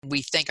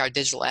We think our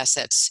digital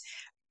assets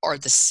are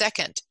the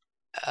second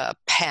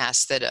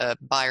pass that a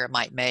buyer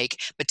might make,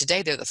 but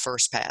today they're the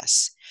first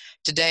pass.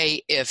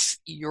 Today, if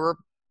you're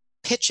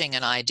pitching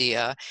an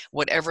idea,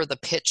 whatever the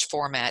pitch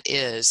format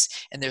is,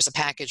 and there's a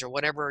package or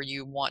whatever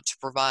you want to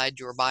provide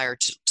your buyer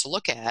to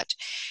look at,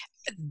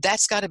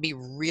 that's got to be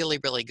really,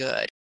 really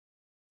good.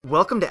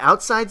 Welcome to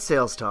Outside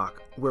Sales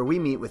Talk, where we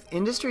meet with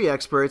industry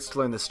experts to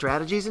learn the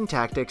strategies and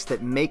tactics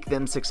that make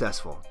them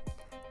successful.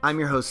 I'm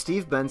your host,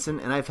 Steve Benson,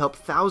 and I've helped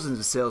thousands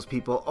of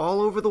salespeople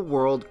all over the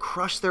world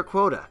crush their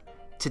quota.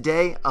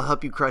 Today, I'll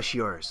help you crush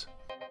yours.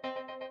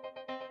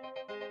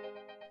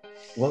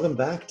 Welcome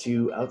back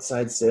to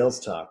Outside Sales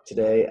Talk.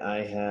 Today,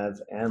 I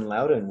have Ann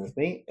Loudon with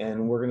me,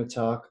 and we're going to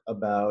talk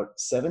about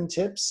 7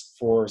 tips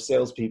for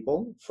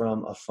salespeople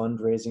from a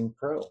fundraising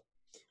pro.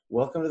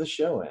 Welcome to the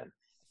show, Ann.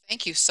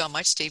 Thank you so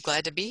much, Steve.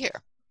 Glad to be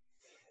here.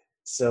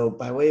 So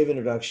by way of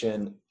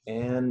introduction,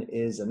 Ann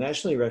is a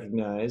nationally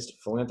recognized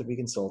philanthropy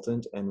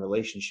consultant and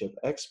relationship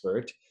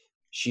expert.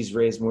 She's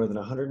raised more than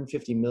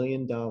 $150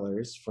 million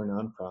for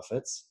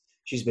nonprofits.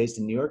 She's based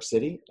in New York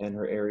City, and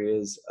her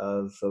areas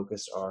of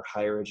focus are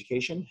higher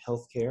education,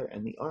 healthcare,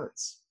 and the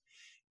arts.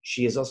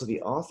 She is also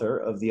the author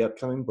of the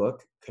upcoming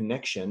book,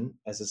 Connection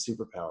as a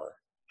Superpower: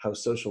 How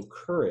Social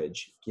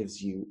Courage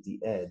Gives You the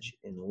Edge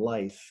in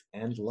Life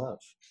and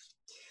Love.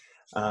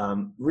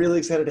 Really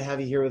excited to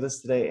have you here with us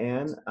today,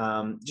 Ann.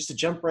 Just to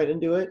jump right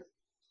into it,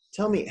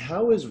 tell me,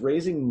 how is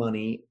raising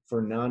money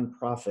for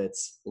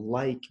nonprofits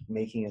like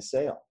making a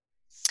sale?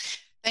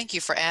 Thank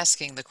you for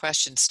asking the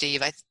question,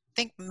 Steve. I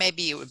think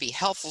maybe it would be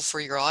helpful for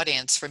your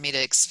audience for me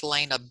to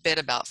explain a bit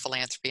about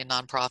philanthropy and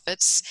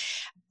nonprofits.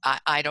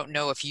 I don't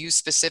know if you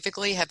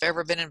specifically have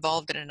ever been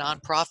involved in a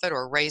nonprofit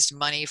or raised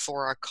money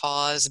for a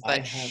cause, but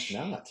I have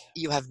not.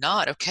 You have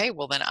not. Okay,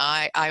 well then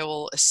I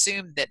will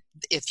assume that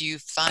if you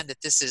find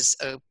that this is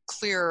a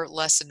clear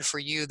lesson for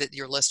you, that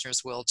your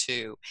listeners will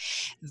too.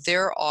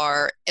 There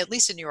are, at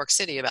least in New York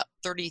City, about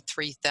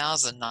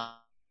 33,000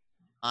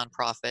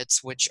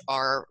 nonprofits, which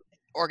are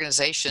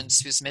organizations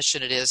whose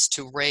mission it is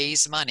to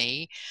raise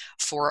money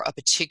for a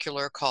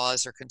particular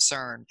cause or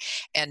concern.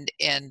 And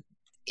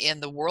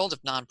in the world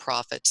of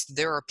nonprofits,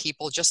 there are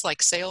people just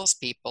like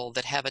salespeople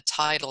that have a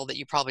title that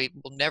you probably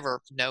will never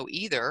know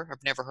either,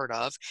 have never heard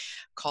of,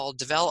 called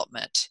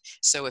development.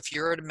 So if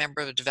you're a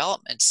member of the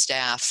development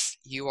staff,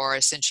 you are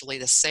essentially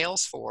the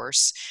sales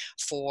force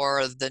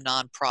for the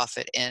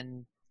nonprofit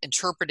and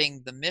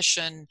interpreting the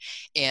mission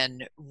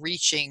and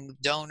reaching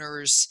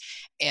donors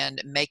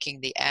and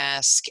making the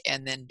ask,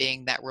 and then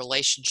being that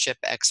relationship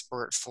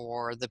expert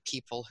for the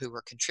people who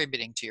are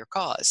contributing to your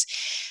cause.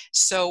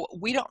 So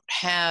we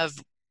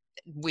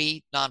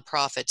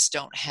nonprofits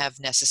don't have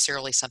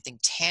necessarily something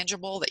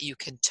tangible that you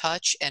can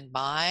touch and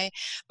buy,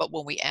 but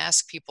when we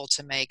ask people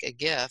to make a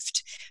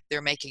gift,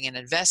 they're making an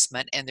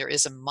investment, and there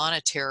is a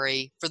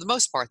monetary, for the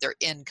most part, they're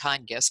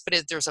in-kind gifts, but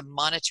there's a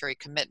monetary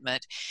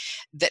commitment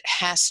that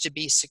has to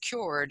be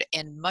secured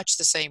in much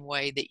the same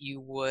way that you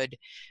would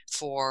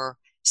for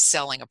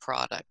selling a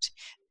product.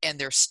 And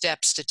there are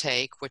steps to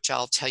take, which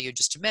I'll tell you in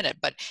just a minute.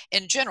 But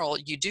in general,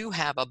 you do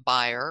have a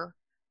buyer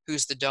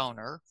who's the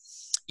donor.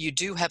 You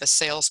do have a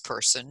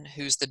salesperson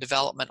who's the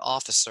development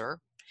officer,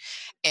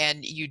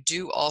 and you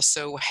do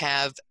also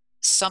have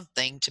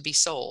something to be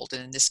sold.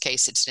 And in this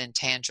case, it's an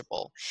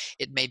intangible.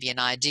 It may be an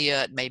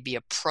idea, it may be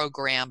a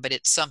program, but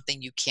it's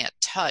something you can't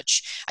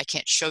touch. I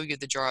can't show you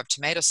the jar of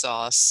tomato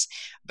sauce,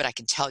 but I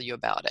can tell you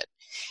about it.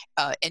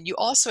 And you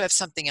also have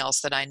something else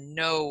that I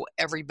know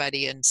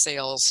everybody in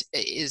sales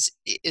is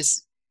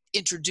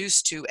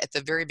introduced to at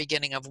the very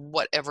beginning of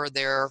whatever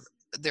their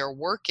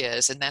work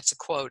is, and that's a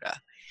quota.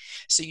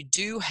 So you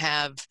do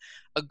have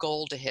a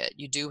goal to hit.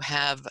 You do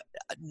have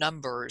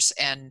numbers,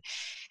 and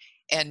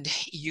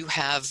you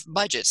have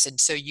budgets, and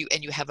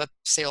you have a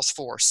sales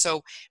force.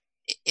 So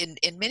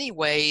in many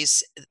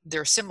ways,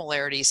 there are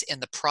similarities in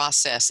the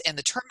process, and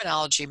the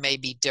terminology may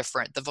be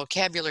different. The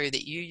vocabulary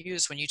that you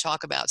use when you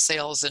talk about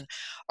sales and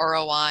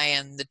ROI,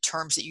 and the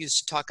terms that you use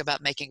to talk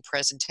about making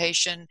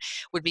presentation,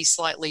 would be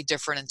slightly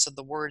different. And so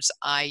the words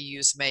I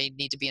use may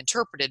need to be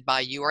interpreted by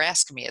you or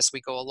ask me as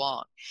we go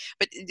along.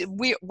 But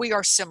we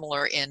are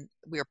similar,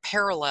 we are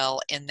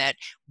parallel in that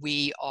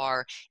we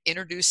are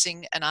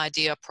introducing an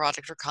idea,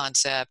 product, or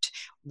concept.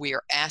 We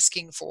are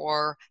asking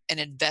for an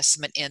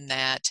investment in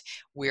that.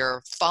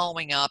 We're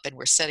following up, and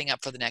we're setting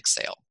up for the next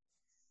sale.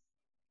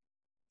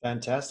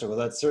 Fantastic. Well,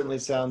 that certainly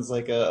sounds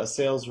like a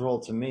sales role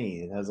to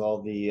me. It has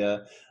all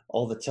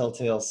the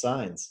telltale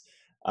signs.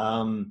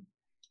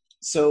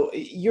 So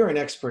you're an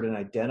expert in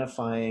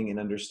identifying and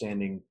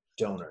understanding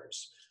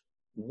donors.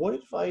 What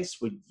advice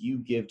would you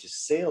give to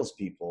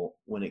salespeople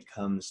when it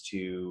comes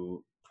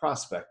to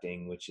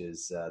prospecting, which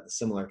is the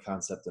similar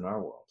concept in our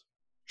world?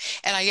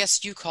 And I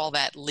guess you call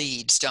that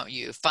leads, don't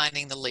you?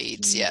 Finding the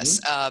leads, yes.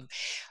 Mm-hmm.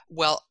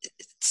 Well,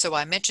 so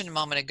I mentioned a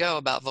moment ago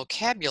about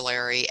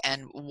vocabulary,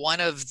 and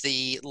one of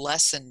the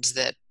lessons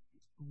that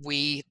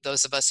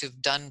those of us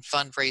who've done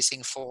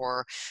fundraising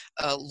for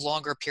a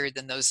longer period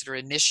than those that are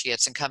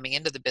initiates and coming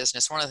into the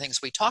business, one of the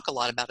things we talk a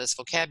lot about is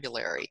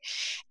vocabulary.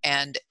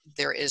 And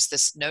there is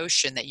this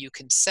notion that you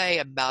can say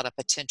about a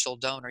potential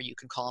donor, you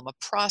can call them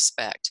a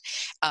prospect.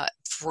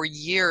 For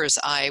years,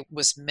 I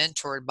was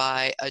mentored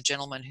by a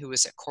gentleman who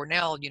was at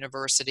Cornell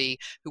University,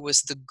 who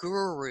was the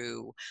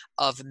guru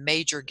of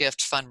major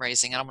gift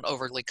fundraising. I don't want to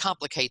overly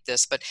complicate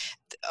this, but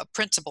a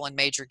principle in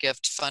major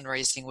gift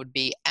fundraising would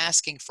be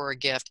asking for a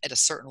gift at a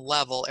certain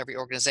level. Every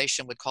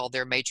organization would call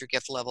their major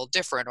gift level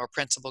different, or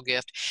principal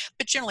gift,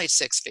 but generally it's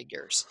six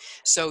figures.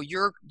 So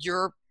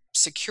you're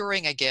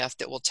securing a gift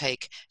that will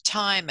take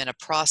time and a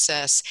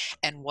process.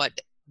 And what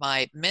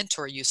my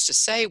mentor used to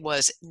say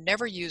was,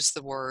 never use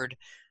the word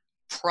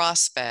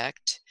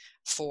prospect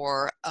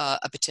for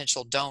a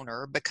potential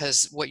donor,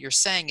 because what you're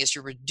saying is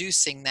you're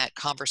reducing that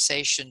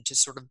conversation to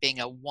sort of being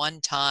a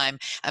one-time,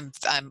 I'm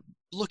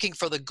looking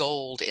for the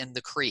gold in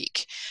the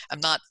creek.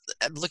 I'm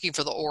looking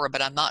for the ore,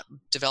 but I'm not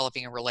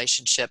developing a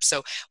relationship.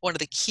 So one of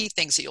the key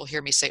things that you'll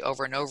hear me say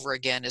over and over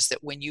again is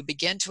that when you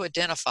begin to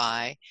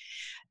identify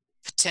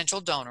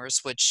potential donors,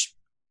 which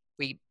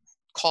we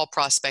call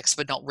prospects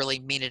but don't really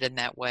mean it in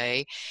that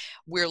way,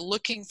 we're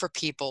looking for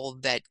people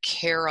that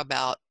care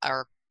about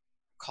our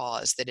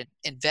cause, that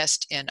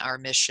invest in our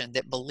mission,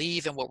 that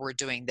believe in what we're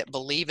doing, that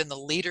believe in the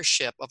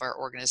leadership of our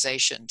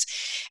organizations.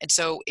 And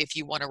so if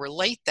you want to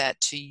relate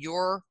that to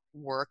your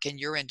work in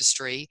your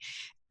industry,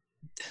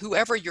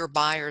 whoever your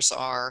buyers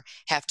are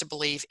have to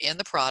believe in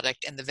the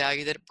product and the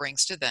value that it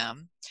brings to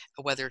them,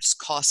 whether it's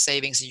cost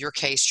savings. In your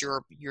case,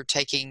 you're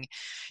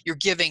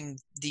giving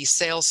the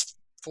sales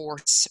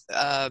force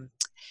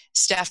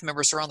staff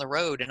members are on the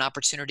road an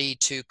opportunity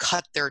to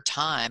cut their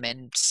time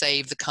and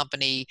save the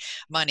company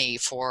money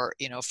for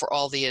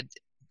all the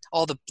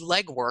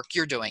legwork.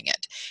 You're doing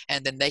it,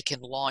 and then they can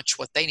launch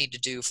what they need to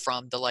do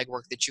from the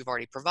legwork that you've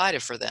already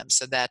provided for them.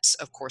 So that's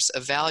of course a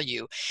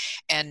value,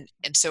 and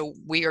so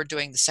we are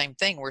doing the same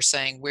thing. We're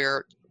saying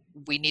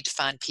we need to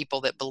find people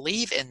that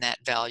believe in that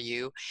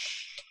value.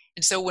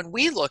 And so when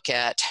we look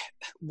at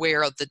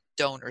where the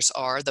donors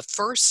are, the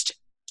first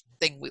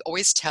thing we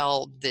always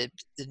tell the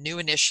new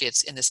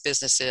initiates in this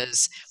business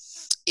is,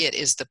 it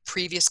is the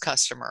previous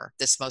customer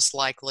that's most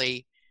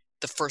likely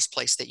the first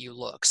place that you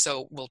look.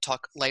 So we'll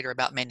talk later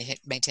about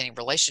maintaining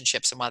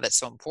relationships and why that's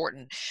so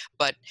important.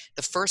 But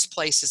the first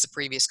place is the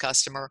previous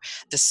customer.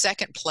 The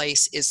second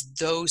place is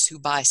those who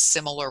buy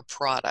similar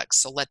products.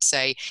 So let's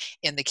say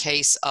in the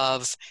case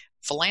of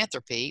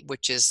philanthropy,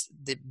 which is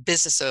the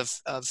business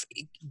of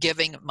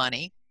giving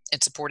money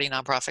and supporting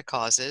nonprofit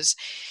causes,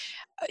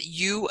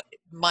 you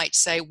might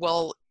say,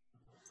 well,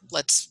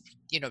 let's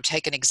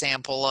take an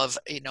example of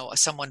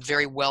someone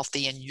very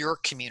wealthy in your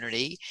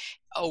community.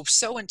 Oh,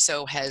 so and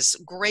so has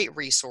great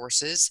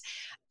resources.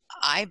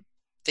 I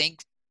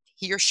think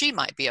he or she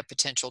might be a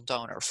potential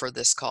donor for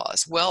this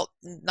cause. Well,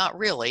 not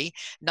really,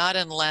 not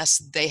unless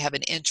they have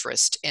an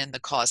interest in the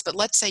cause. But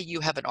let's say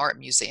you have an art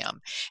museum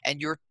and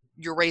you're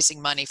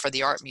raising money for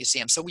the art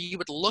museum. So you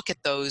would look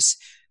at those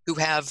who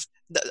have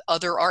the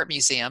other art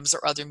museums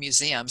or other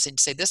museums and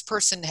say, this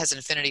person has an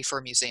affinity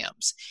for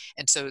museums.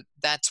 And so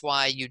that's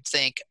why you'd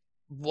think,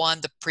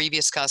 one, the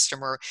previous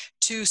customer;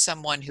 two,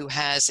 someone who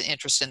has an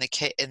interest in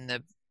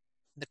the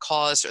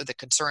cause or the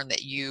concern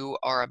that you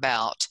are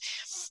about.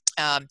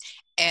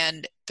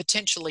 And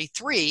potentially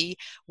three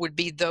would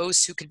be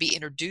those who could be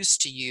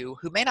introduced to you,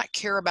 who may not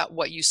care about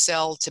what you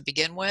sell to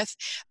begin with,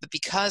 but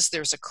because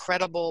there's a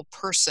credible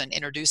person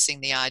introducing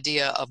the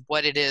idea of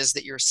what it is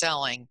that you're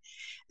selling,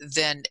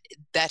 then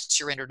that's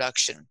your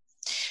introduction.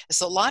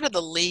 So a lot of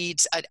the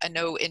leads, I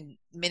know in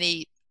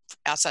many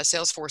outside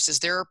sales forces,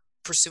 they're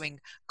pursuing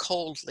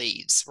cold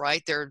leads,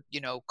 right? They're,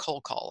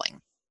 cold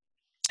calling.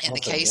 In the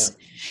Often, yeah. case,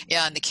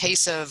 yeah, in the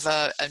case of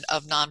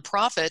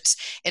nonprofits,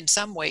 in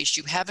some ways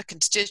you have a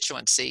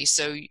constituency.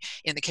 So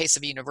in the case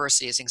of a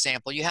university, as an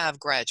example, you have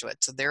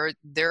graduates. So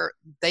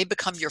they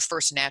become your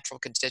first natural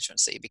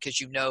constituency because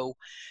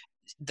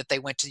that they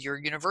went to your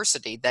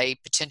university. They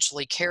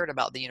potentially cared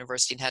about the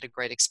university and had a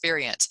great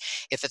experience.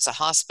 If it's a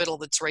hospital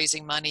that's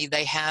raising money,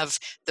 they have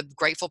the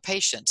grateful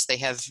patients, they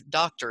have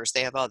doctors,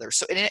 they have others.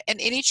 So in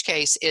each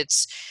case,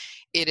 it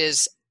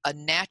is a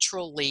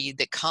natural lead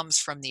that comes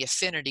from the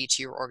affinity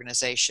to your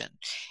organization.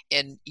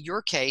 In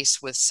your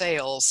case with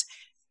sales,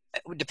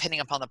 depending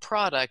upon the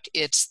product,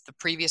 it's the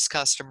previous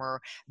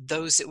customer,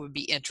 those that would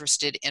be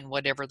interested in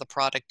whatever the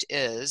product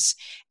is,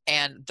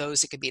 and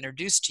those that could be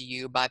introduced to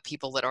you by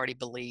people that already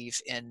believe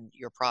in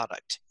your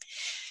product.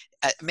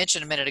 I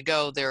mentioned a minute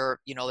ago, there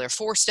are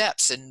 4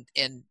 steps in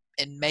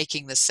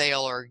making the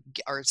sale or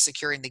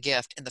securing the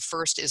gift. And the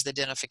first is the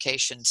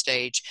identification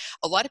stage.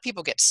 A lot of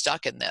people get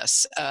stuck in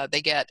this.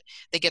 They get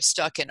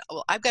stuck in,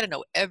 well, I've got to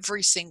know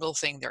every single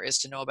thing there is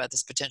to know about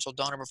this potential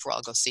donor before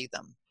I'll go see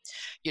them.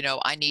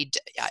 I need,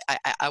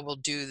 I will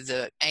do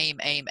the aim,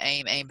 aim,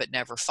 aim, aim, but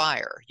never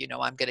fire.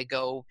 I'm going to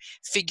go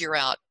figure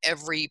out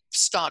every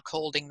stock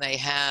holding they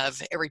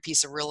have, every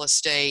piece of real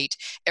estate,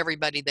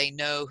 everybody they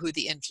know, who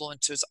the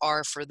influencers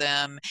are for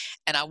them,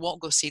 and I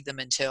won't go see them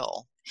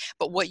until.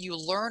 But what you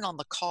learn on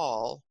the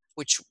call,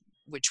 which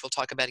we'll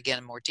talk about again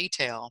in more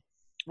detail,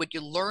 what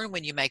you learn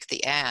when you make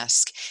the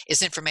ask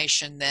is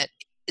information that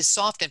is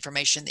soft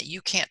information that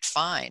you can't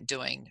find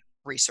doing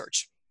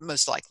research,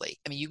 most likely.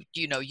 I mean,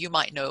 you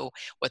might know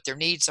what their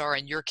needs are.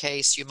 In your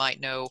case, you might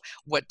know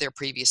what their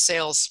previous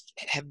sales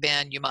have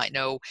been. You might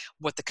know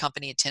what the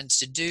company intends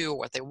to do or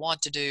what they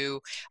want to do.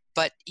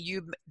 But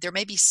there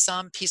may be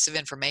some piece of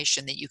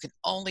information that you can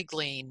only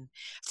glean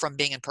from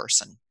being in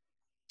person.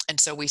 And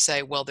so we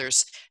say, well,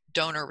 there's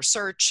donor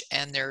research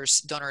and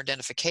there's donor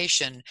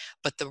identification,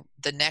 but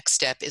the next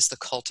step is the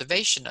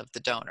cultivation of the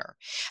donor.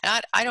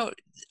 And I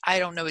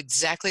don't know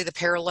exactly the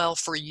parallel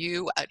for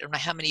you. I don't know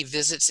how many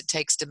visits it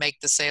takes to make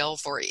the sale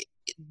for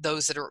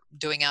those that are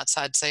doing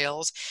outside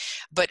sales,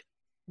 but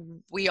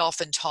we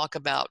often talk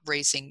about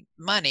raising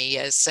money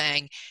as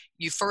saying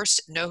you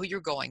first know who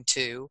you're going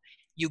to,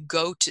 you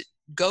go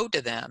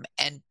to them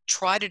and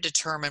try to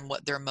determine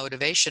what their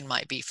motivation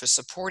might be for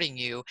supporting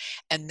you.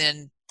 And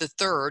then the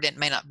third, it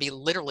may not be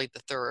literally the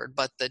third,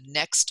 but the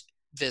next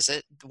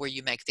visit where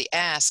you make the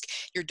ask,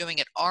 you're doing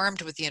it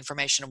armed with the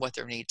information of what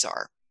their needs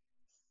are.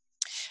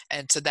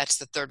 And so that's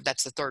the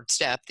third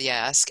step, the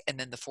ask. And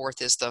then the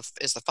fourth is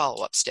the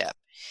follow-up step.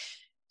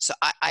 So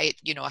I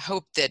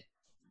hope that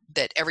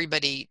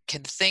everybody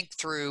can think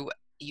through.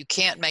 You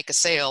can't make a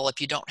sale if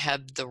you don't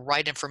have the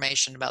right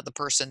information about the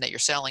person that you're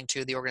selling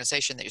to, the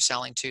organization that you're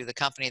selling to, the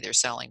company they're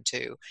selling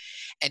to.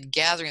 And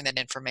gathering that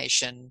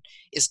information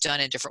is done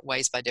in different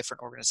ways by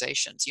different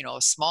organizations.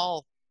 A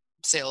small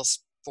sales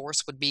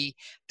force would be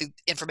the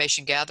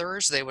information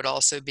gatherers. They would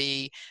also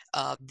be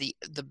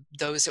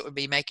those that would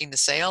be making the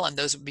sale, and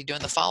those would be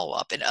doing the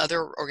follow-up. In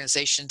other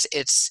organizations,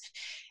 it's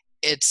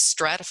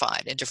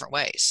stratified in different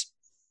ways.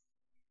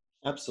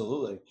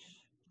 Absolutely.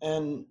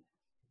 And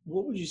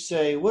what would you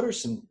say, what are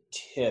some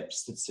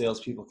tips that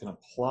salespeople can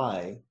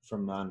apply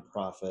from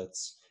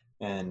nonprofits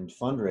and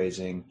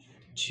fundraising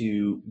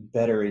to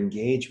better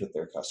engage with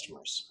their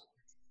customers?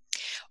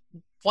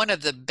 One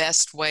of the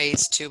best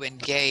ways to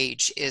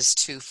engage is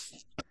to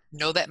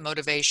know that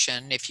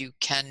motivation, if you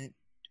can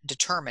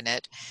determine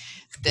it,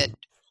 that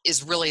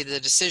is really the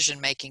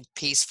decision-making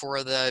piece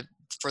for the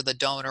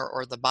donor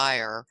or the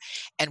buyer.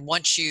 And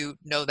once you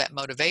know that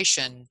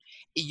motivation,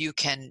 you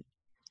can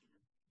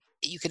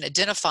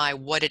identify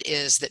what it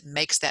is that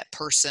makes that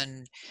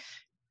person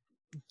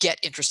get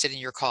interested in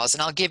your cause.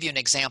 And I'll give you an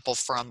example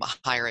from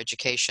higher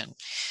education.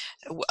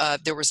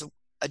 There was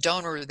a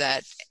donor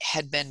that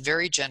had been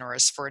very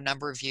generous for a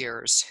number of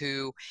years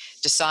who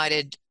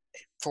decided,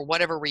 for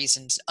whatever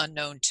reasons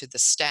unknown to the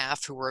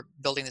staff who were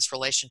building this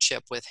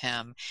relationship with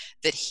him,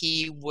 that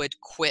he would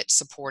quit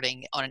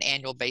supporting on an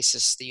annual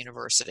basis the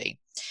university.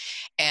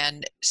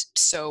 And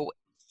so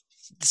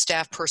the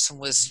staff person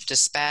was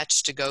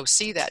dispatched to go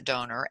see that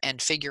donor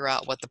and figure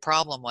out what the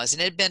problem was.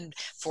 And it had been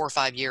 4 or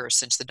 5 years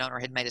since the donor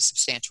had made a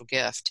substantial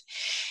gift.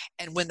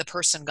 And when the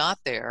person got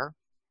there,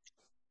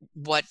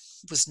 what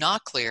was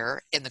not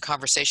clear in the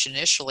conversation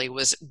initially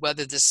was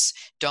whether this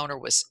donor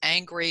was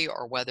angry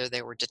or whether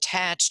they were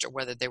detached or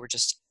whether they were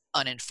just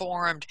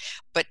uninformed.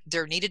 But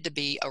there needed to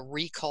be a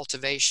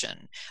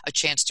recultivation, a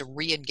chance to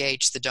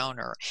re-engage the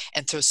donor,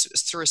 and through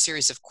a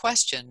series of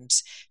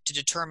questions to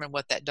determine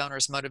what that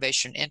donor's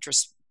motivation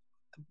interest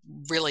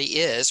really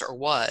is or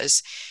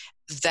was,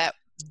 that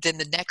then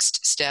the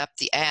next step,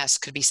 the ask,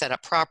 could be set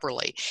up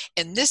properly.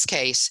 In this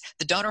case,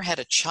 the donor had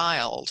a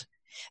child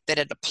that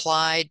had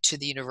applied to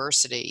the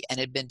university and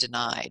had been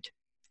denied.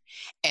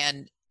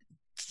 And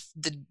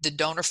the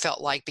donor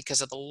felt like,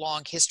 because of the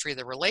long history of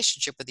the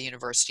relationship with the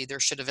university, there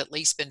should have at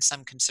least been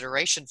some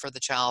consideration for the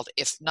child.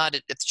 If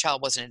the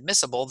child wasn't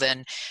admissible,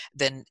 then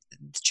the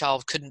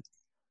child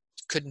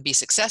couldn't be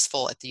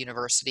successful at the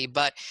university.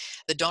 But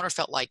the donor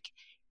felt like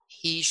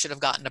he should have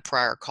gotten a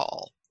prior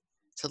call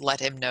to let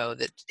him know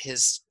that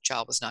his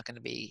child was not going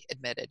to be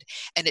admitted.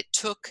 And it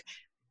took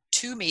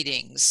 2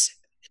 meetings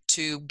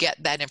to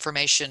get that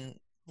information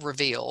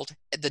revealed.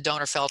 The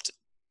donor felt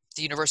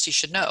the university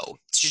should know.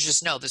 Should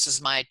just know, this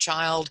is my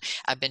child.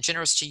 I've been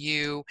generous to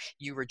you.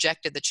 You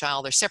rejected the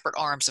child. They're separate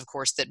arms, of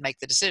course, that make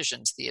the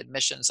decisions. The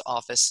admissions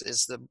office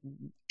is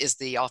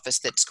the office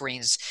that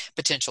screens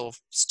potential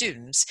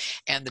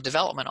students, and the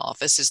development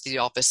office is the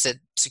office that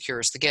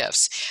secures the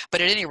gifts.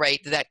 But at any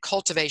rate, that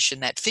cultivation,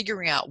 that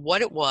figuring out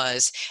what it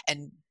was,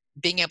 and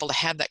being able to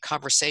have that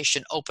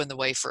conversation open the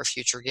way for a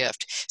future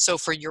gift. So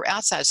for your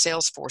outside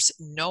sales force,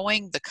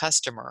 knowing the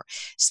customer,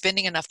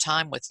 spending enough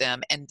time with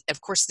them, and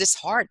of course this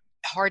hard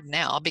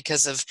now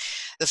because of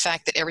the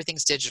fact that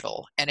everything's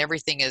digital and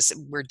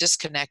we're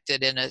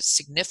disconnected in a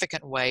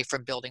significant way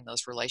from building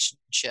those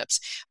relationships.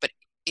 But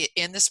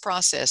in this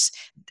process,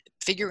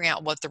 figuring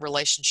out what the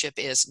relationship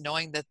is,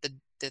 knowing that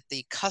that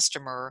the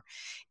customer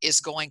is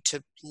going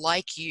to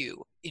like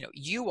you. You know,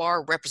 you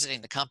are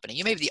representing the company.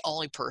 You may be the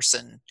only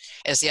person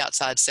as the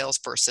outside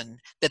salesperson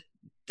that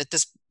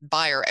this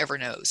buyer ever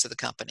knows of the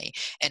company.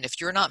 And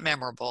if you're not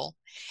memorable,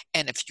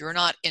 and if you're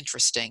not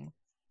interesting,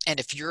 and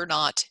if you're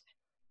not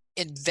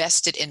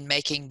invested in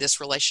making this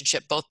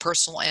relationship both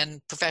personal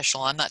and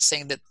professional, I'm not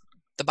saying that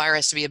the buyer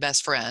has to be a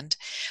best friend,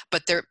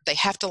 but they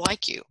have to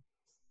like you.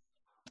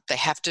 They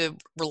have to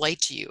relate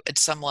to you at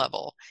some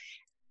level,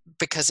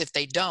 because if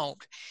they don't,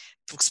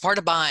 it's part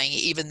of buying,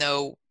 even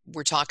though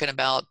we're talking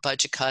about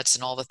budget cuts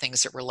and all the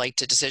things that relate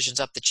to decisions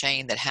up the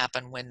chain that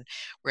happen when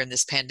we're in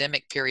this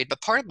pandemic period.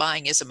 But part of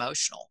buying is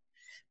emotional.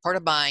 Part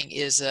of buying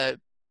it's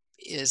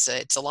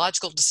a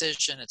logical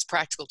decision, it's a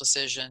practical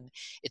decision,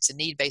 it's a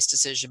need-based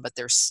decision, but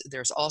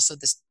there's also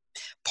this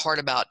part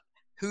about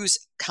who's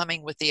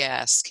coming with the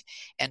ask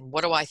and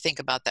what do I think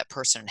about that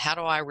person and how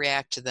do I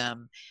react to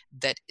them,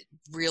 that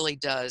really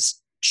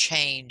does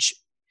change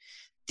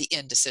the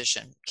end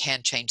decision,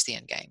 can change the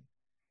end game.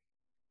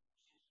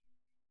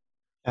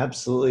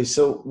 Absolutely.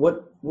 So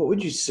what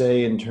would you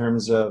say in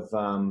terms of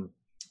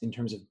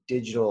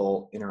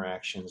digital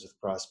interactions with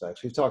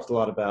prospects? We've talked a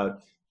lot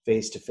about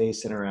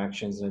face-to-face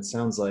interactions, and it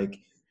sounds like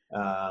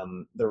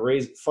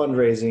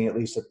fundraising, at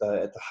least at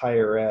the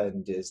higher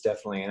end, is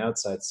definitely an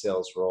outside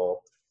sales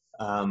role.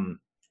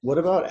 What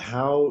about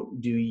how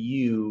do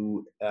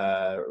you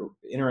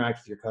interact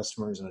with your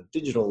customers on a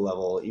digital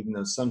level, even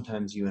though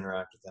sometimes you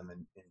interact with them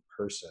in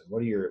person?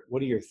 What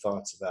are your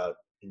thoughts about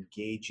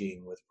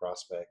engaging with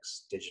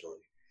prospects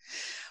digitally?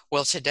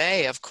 Well,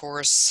 today, of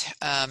course,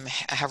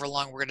 however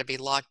long we're going to be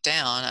locked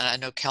down, and I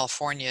know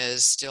California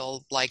is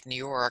still like New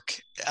York,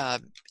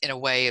 in a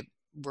way,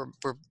 we're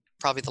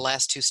probably the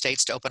last two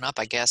states to open up,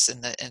 I guess,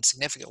 in a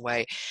significant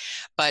way.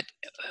 But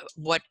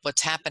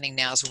what's happening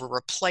now is we're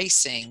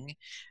replacing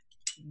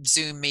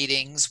Zoom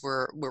meetings.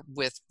 We're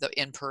with the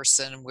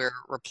in-person. We're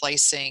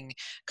replacing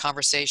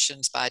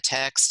conversations by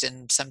text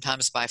and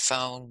sometimes by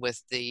phone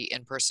with the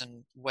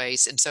in-person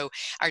ways. And so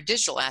our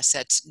digital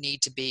assets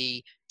need to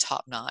be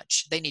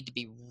top-notch. They need to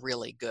be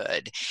really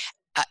good.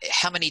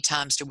 How many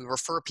times do we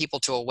refer people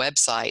to a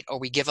website, or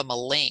we give them a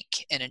link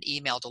in an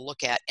email to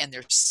look at, and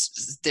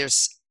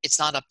there's it's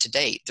not up to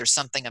date. There's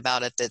something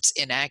about it that's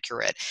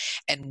inaccurate,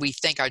 and we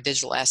think our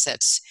digital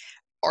assets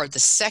are the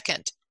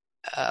second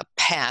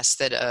pass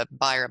that a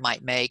buyer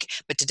might make,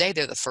 but today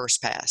they're the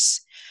first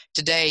pass.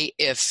 Today,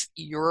 if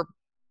you're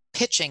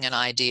pitching an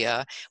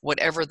idea,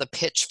 whatever the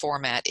pitch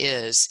format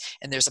is,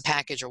 and there's a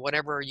package or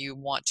whatever you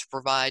want to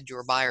provide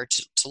your buyer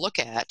to look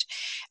at,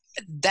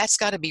 that's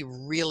got to be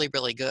really,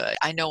 really good.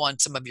 I know on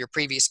some of your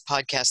previous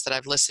podcasts that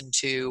I've listened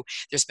to,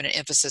 there's been an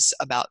emphasis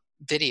about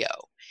video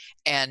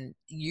and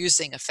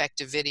using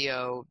effective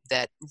video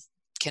that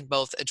can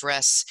both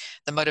address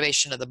the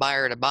motivation of the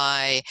buyer to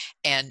buy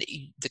and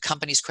the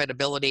company's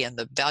credibility and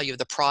the value of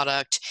the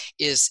product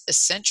is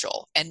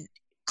essential. And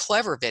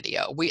clever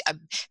video. I've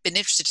been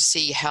interested to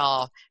see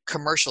how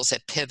commercials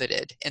have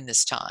pivoted in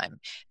this time.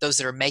 Those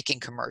that are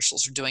making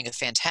commercials are doing a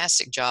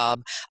fantastic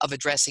job of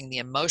addressing the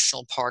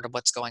emotional part of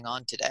what's going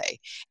on today.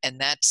 And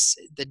that's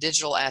the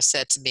digital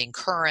assets being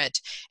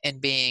current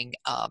and being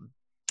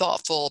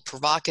thoughtful,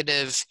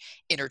 provocative,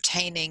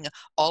 entertaining.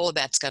 All of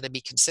that's got to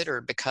be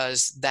considered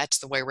because that's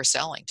the way we're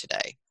selling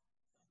today.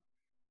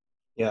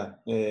 Yeah,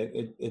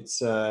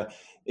 it's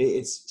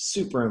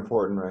super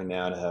important right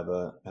now to have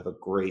a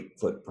great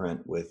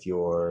footprint with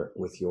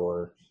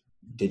your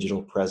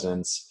digital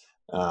presence.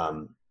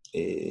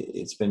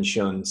 It's been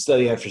shown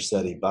study after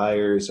study,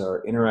 buyers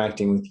are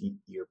interacting with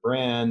your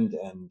brand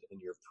and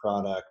your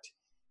product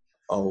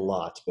a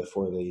lot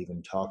before they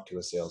even talk to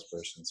a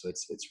salesperson. So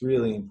it's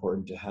really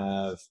important to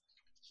have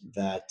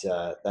that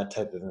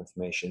type of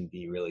information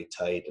be really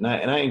tight. And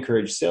I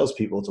encourage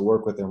salespeople to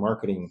work with their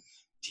marketing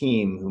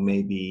team who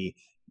may be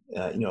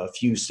a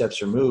few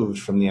steps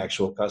removed from the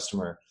actual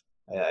customer.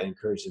 I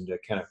encourage them to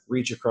kind of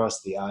reach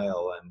across the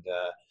aisle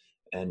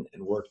and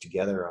work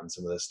together on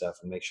some of this stuff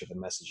and make sure the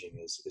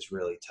messaging is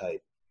really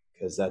tight,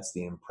 because that's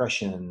the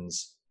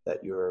impressions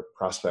that your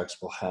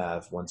prospects will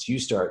have once you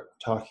start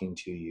talking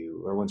to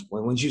you, or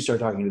once you start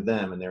talking to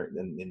them and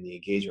the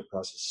engagement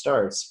process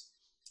starts.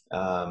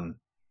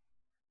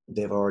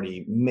 They've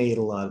already made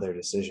a lot of their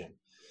decision.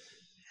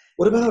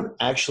 What about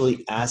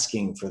actually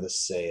asking for the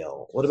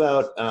sale? What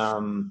about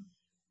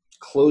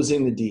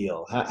closing the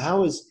deal?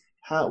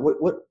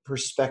 What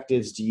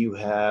perspectives do you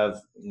have,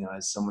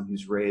 as someone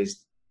who's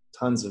raised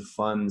tons of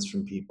funds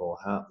from people?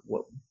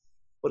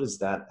 What is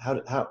that?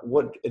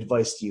 What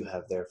advice do you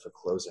have there for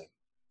closing?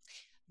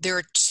 There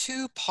are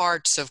two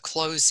parts of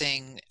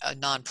closing a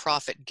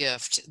nonprofit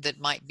gift that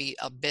might be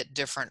a bit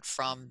different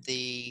from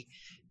the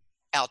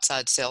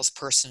outside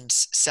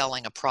salesperson's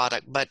selling a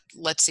product, but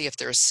let's see if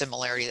there's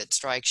similarity that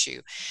strikes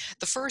you.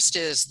 The first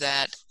is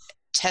that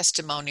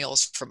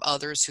testimonials from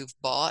others who've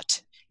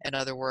bought, in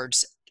other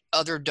words,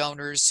 other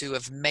donors who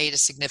have made a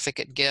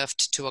significant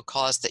gift to a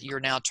cause that you're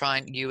now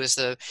you as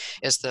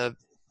the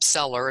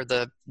seller,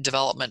 the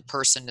development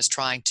person is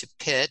trying to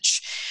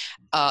pitch,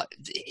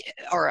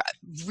 are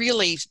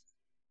really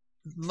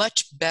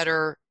much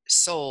better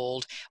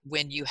sold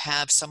when you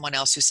have someone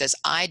else who says,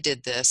 I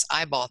did this,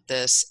 I bought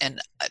this, and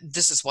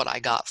this is what I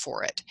got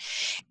for it.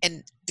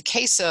 In the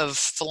case of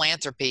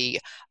philanthropy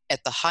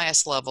at the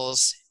highest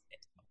levels,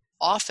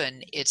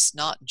 often it's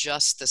not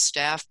just the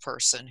staff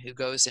person who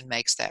goes and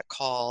makes that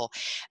call.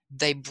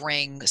 They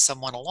bring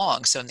someone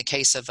along. So in the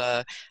case of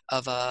a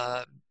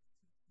 $100,000,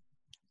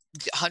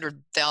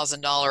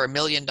 $1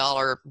 million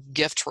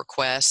gift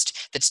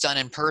request that's done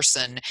in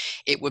person,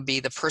 it would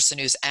be the person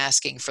who's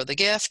asking for the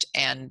gift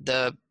and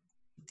the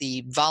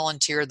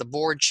volunteer, the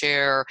board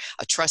chair,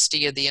 a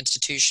trustee of the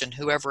institution,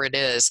 whoever it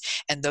is,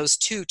 and those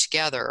two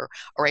together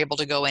are able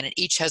to go in, and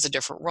each has a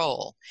different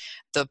role.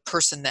 The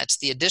person that's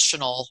the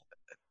additional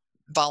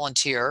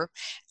volunteer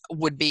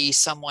would be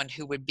someone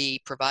who would be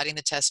providing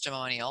the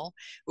testimonial,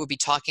 would be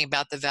talking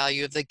about the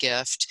value of the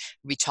gift,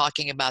 would be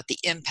talking about the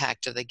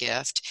impact of the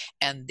gift,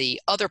 and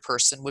the other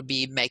person would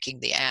be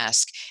making the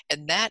ask.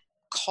 And that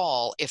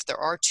call, if there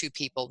are two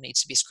people,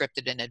 needs to be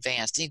scripted in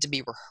advance, need to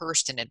be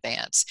rehearsed in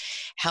advance.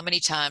 How many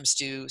times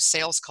do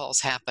sales calls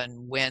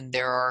happen when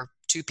there are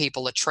two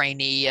people, a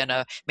trainee and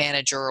a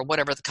manager, or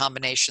whatever the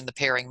combination, the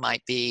pairing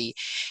might be,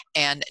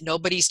 and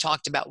nobody's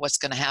talked about what's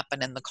going to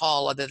happen in the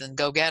call other than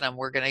go get them,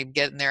 we're going to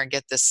get in there and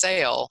get this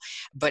sale?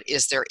 But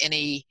is there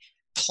any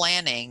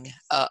planning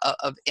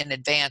in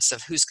advance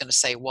of who's going to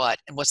say what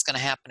and what's going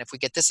to happen if we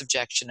get this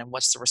objection, and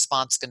what's the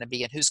response going to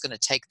be, and who's going to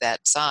take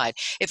that side?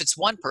 If it's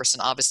one person,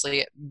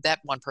 obviously that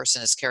one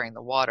person is carrying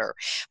the water.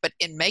 But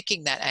in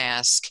making that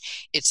ask,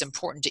 it's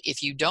important to,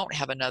 if you don't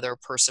have another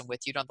person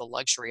with you, don't have the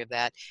luxury of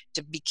that,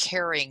 to be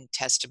carrying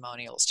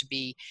testimonials, to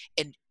be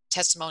in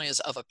testimonials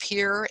of a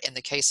peer in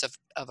the case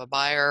of a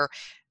buyer,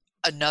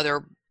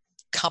 another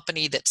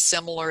company that's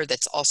similar,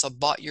 that's also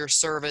bought your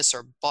service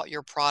or bought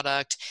your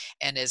product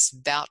and is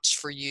vouched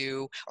for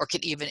you, or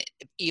can even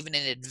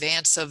in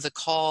advance of the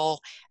call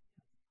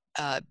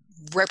uh,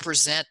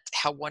 represent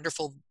how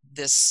wonderful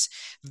this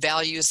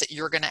values that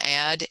you're going to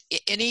add.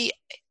 Any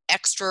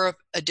extra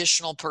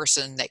additional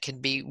person that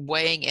can be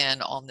weighing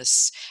in on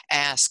this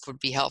ask would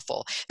be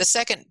helpful. The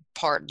second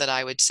part that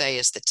I would say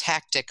is the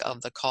tactic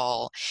of the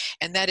call,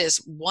 and that is,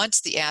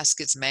 once the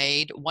ask is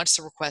made, once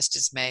the request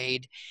is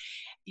made,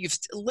 you've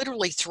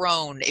literally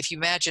thrown, if you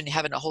imagine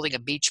holding a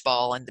beach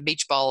ball, and the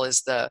beach ball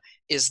is the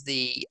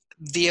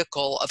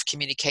vehicle of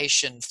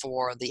communication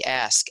for the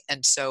ask.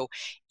 And so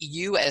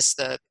you, as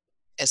the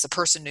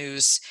person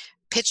who's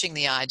pitching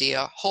the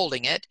idea,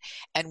 holding it,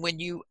 and when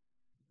you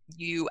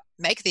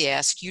make the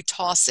ask, you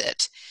toss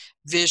it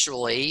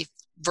visually,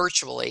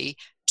 virtually,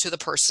 to the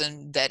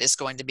person that is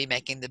going to be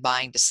making the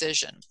buying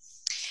decision.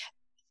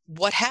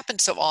 What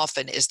happens so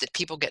often is that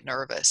people get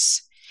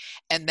nervous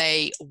and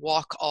they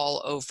walk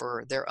all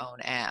over their own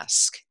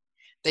ask.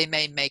 They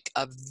may make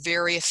a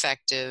very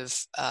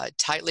effective,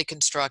 tightly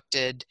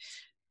constructed,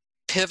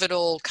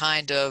 pivotal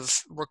kind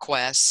of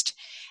request,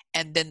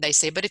 and then they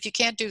say, but if you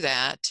can't do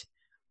that,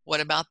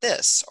 what about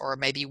this? Or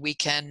maybe we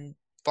can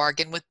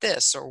bargain with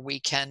this, or we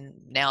can,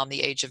 now in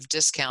the age of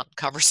discount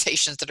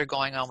conversations that are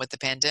going on with the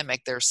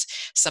pandemic, there's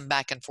some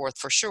back and forth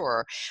for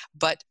sure.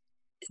 But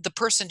the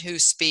person who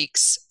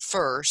speaks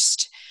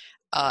first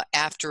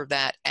after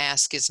that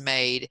ask is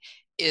made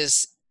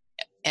is,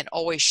 and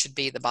always should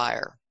be, the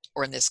buyer,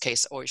 or in this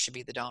case, always should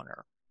be the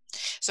donor.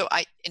 So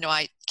I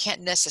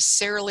can't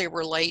necessarily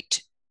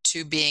relate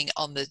to being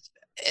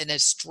in a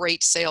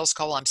straight sales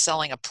call. I'm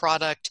selling a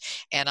product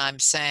and I'm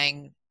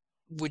saying,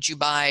 would you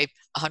buy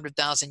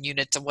 100,000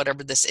 units of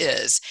whatever this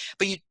is?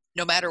 But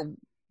no matter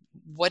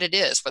what it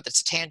is, whether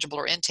it's tangible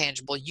or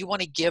intangible, you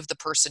want to give the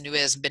person who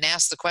has been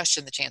asked the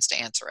question the chance to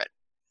answer it,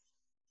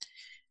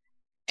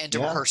 and to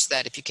Yeah. rehearse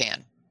that if you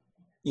can.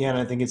 Yeah, and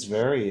I think it's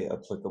very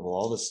applicable,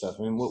 all this stuff.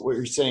 I mean, what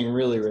you're saying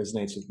really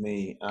resonates with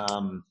me.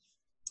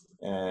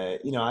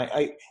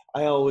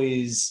 I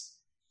always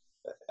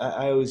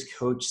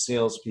coach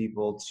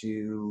salespeople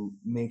to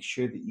make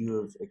sure that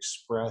you have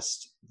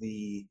expressed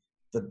the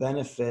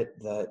benefit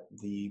that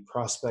the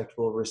prospect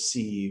will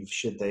receive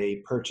should they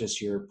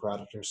purchase your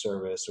product or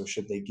service, or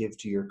should they give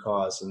to your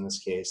cause in this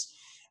case,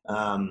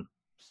 um,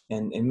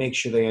 and make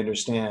sure they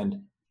understand,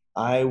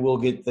 I will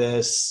get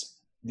this.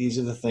 These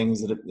are the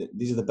things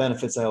these are the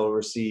benefits I will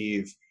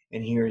receive,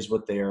 and here's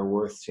what they are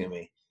worth to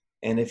me.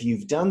 And if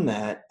you've done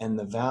that and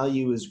the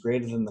value is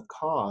greater than the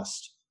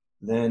cost,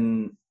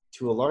 then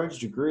to a large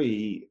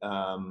degree,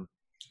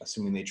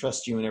 assuming they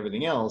trust you and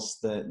everything else,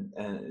 that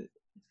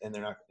and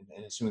they're not,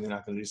 and assuming they're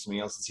not going to do something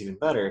else that's even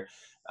better,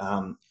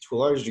 to a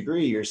large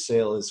degree, your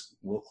sale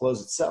will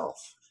close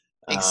itself.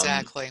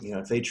 Exactly.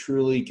 If they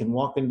truly can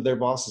walk into their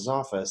boss's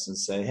office and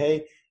say,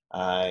 "Hey,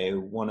 I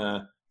want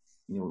to."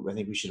 I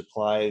think we should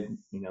apply,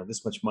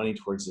 this much money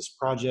towards this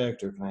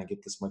project, or can I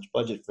get this much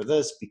budget for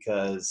this?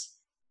 Because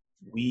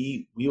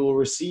we will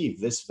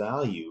receive this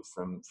value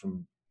from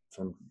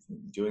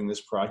doing this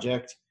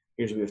project.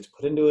 Here's what we have to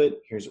put into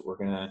it. Here's what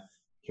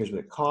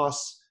it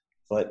costs.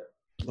 But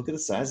look at the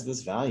size of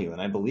this value, and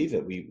I believe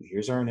it.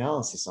 Here's our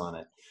analysis on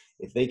it.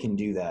 If they can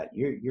do that,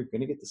 you're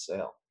going to get the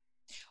sale.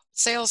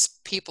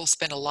 Salespeople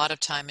spend a lot of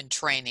time in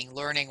training,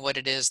 learning what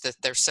it is that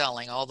they're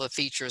selling, all the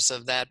features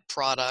of that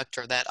product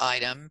or that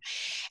item.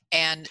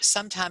 And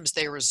sometimes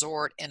they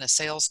resort in a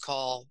sales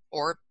call,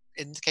 or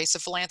in the case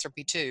of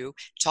philanthropy too,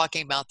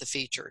 talking about the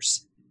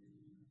features,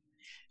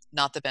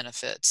 not the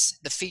benefits.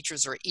 The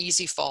features are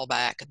easy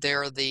fallback.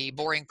 They're the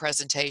boring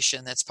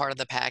presentation that's part of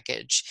the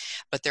package,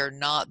 but they're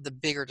not the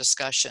bigger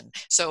discussion.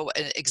 So,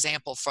 an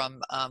example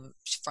from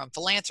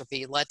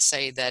philanthropy. Let's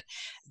say that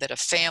a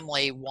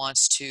family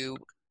wants to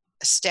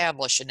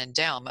establish an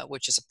endowment,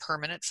 which is a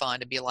permanent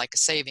fund, to be like a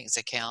savings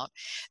account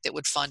that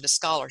would fund a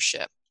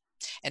scholarship.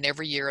 And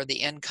every year, the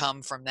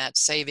income from that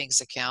savings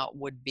account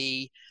would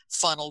be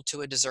funneled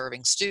to a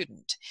deserving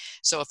student.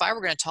 So if I were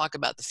going to talk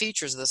about the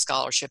features of the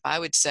scholarship, I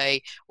would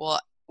say,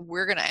 well,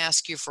 we're going to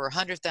ask you for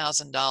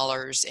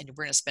 $100,000 and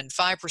we're going to spend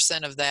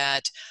 5% of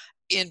that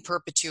in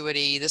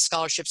perpetuity. The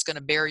scholarship's going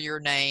to bear your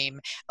name.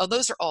 Oh,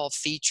 those are all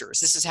features.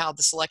 This is how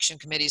the selection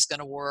committee is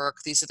going to work.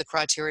 These are the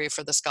criteria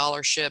for the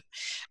scholarship,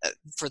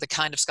 for the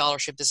kind of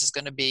scholarship this is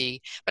going to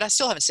be. But I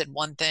still haven't said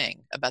one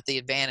thing about the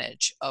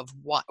advantage of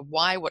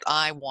why would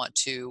I want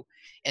to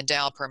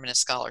endow a permanent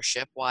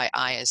scholarship, why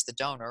I as the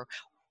donor,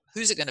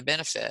 who's it going to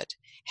benefit,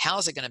 how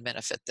is it going to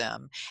benefit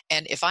them,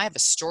 and if I have a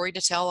story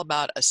to tell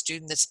about a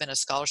student that's been a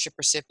scholarship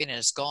recipient and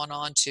has gone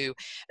on to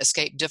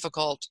escape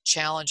difficult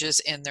challenges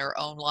in their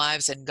own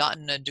lives and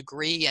gotten a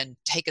degree and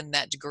taken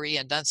that degree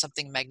and done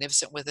something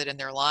magnificent with it in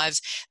their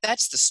lives,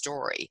 that's the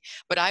story.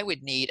 But I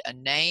would need a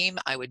name,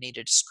 I would need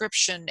a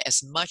description,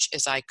 as much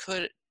as I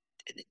could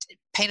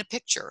paint a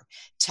picture,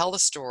 tell a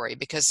story,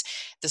 because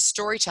the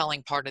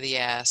storytelling part of the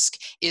ask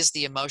is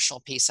the emotional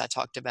piece I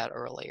talked about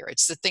earlier.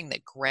 It's the thing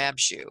that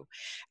grabs you.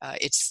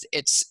 It's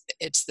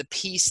the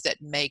piece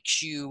that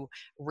makes you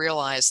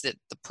realize that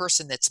the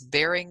person that's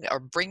bearing or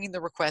bringing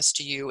the request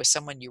to you is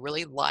someone you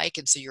really like,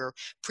 and so you're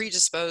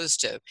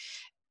predisposed to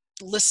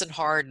listen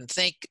hard and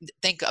think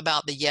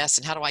about the yes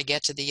and how do I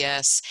get to the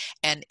yes.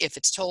 And if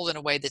it's told in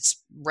a way that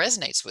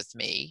resonates with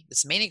me,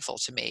 that's meaningful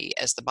to me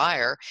as the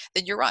buyer,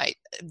 then you're right,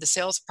 the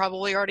sale's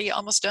probably already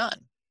almost done.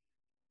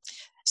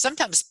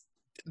 Sometimes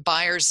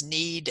buyers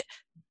need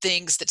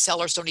things that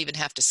sellers don't even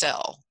have to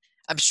sell.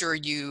 I'm sure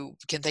you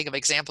can think of an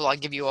example. I'll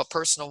give you a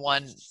personal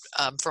one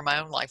from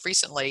my own life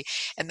recently,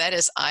 and that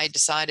is I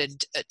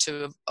decided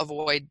to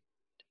avoid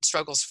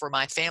struggles for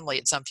my family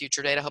at some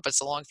future date. I hope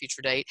it's a long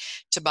future date,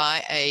 to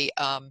buy a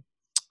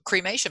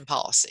cremation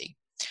policy.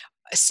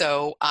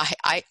 So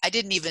I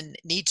didn't even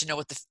need to know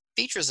what the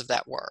features of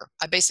that were.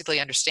 I basically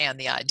understand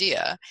the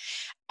idea.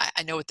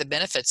 I know what the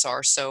benefits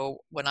are. So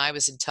when I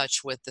was in touch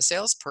with the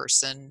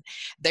salesperson,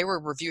 they were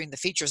reviewing the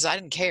features. I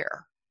didn't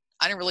care.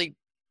 I didn't really,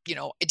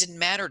 it didn't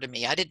matter to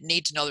me. I didn't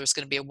need to know there was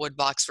going to be a wood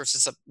box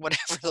versus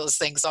whatever those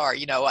things are.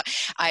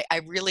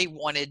 I really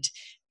wanted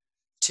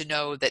to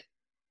know that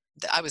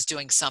I was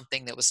doing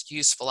something that was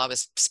useful. I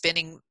was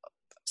spending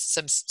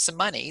some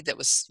money that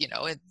was,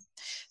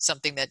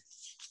 something that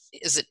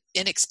isn't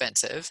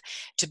inexpensive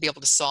to be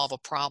able to solve a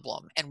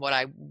problem. And what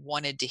I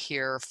wanted to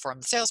hear from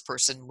the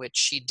salesperson, which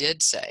she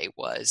did say,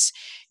 was,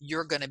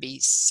 you're going to be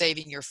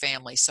saving your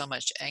family so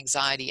much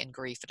anxiety and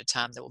grief at a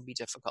time that will be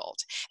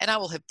difficult. And I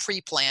will have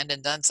pre-planned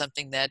and done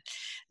something that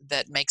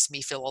makes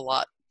me feel a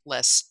lot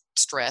less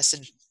stress,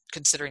 and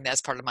considering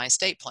that's part of my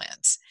estate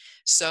plans.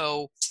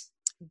 So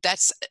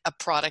that's a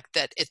product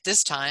that at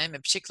this time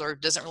in particular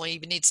doesn't really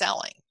even need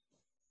selling.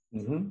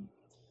 Hmm.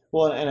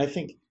 Well, and I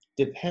think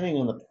depending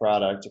on the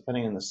product,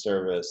 depending on the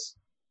service,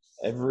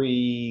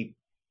 every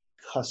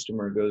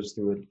customer goes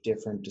through a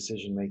different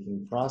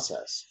decision-making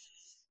process.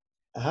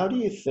 How do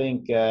you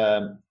think,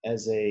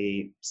 as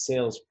a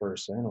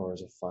salesperson or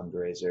as a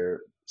fundraiser,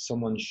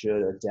 someone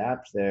should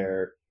adapt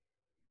their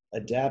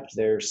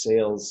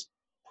sales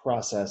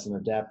process and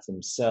adapt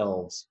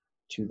themselves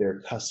to their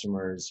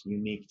customers'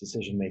 unique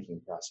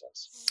decision-making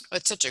process?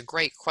 It's such a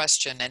great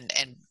question,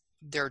 and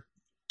there are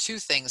two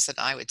things that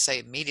I would say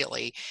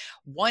immediately.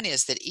 One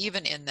is that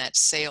even in that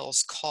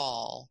sales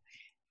call,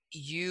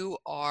 you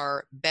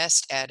are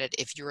best at it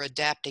if you're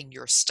adapting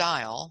your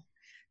style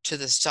to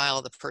the style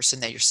of the person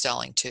that you're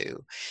selling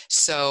to.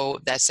 So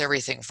that's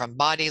everything from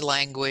body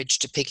language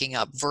to picking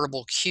up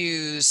verbal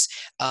cues,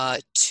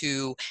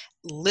 to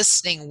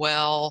listening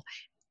well,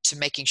 to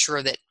making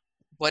sure that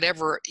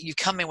whatever you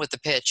come in with the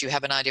pitch, you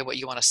have an idea what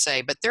you want to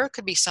say. But there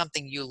could be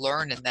something you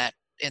learn in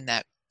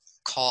that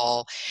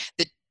call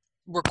that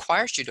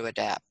requires you to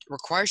adapt,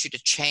 requires you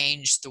to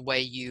change the way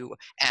you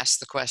ask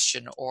the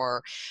question,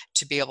 or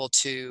to be able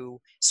to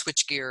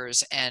switch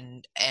gears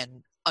and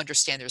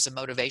understand there's a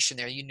motivation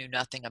there you knew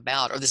nothing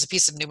about, or there's a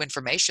piece of new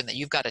information that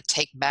you've got to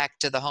take back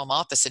to the home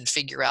office and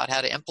figure out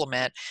how to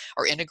implement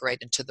or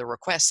integrate into the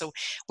request. So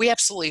we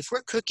absolutely, if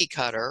we're cookie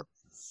cutter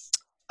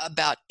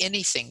about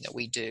anything that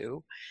we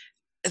do,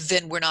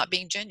 then we're not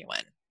being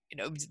genuine.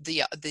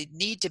 The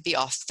need to be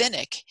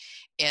authentic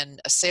in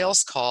a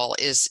sales call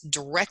is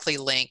directly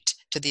linked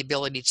to the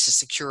ability to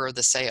secure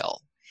the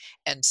sale.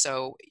 And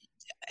so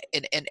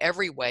in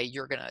every way,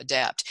 you're going to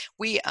adapt.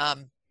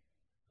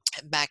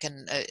 back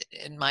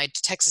in my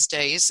Texas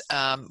days,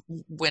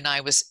 when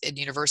I was in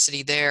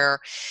university there,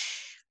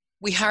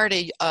 we hired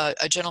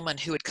a gentleman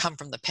who had come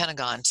from the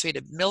Pentagon. So he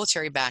had a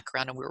military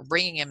background, and we were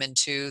bringing him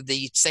into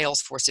the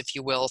sales force, if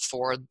you will,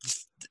 for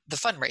the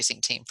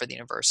fundraising team for the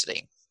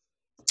university.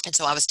 And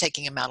so I was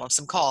taking him out on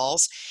some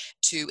calls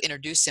to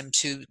introduce him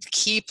to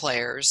key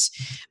players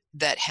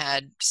that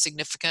had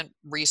significant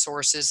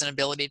resources and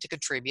ability to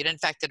contribute. In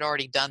fact, they'd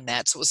already done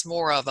that. So it was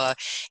more of a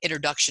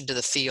introduction to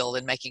the field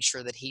and making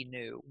sure that he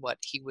knew what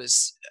he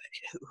was,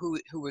 who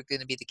were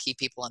going to be the key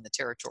people on the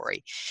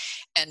territory.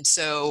 And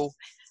so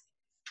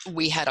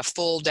we had a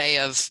full day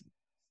of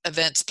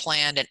events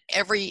planned, and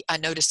I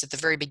noticed at the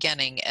very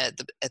beginning, at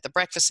the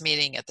breakfast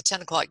meeting, at the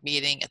 10 o'clock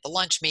meeting, at the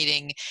lunch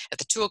meeting, at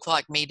the 2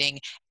 o'clock meeting,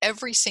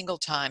 every single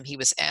time he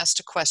was asked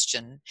a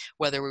question,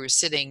 whether we were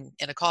sitting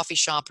in a coffee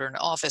shop or an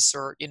office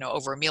or,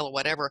 over a meal or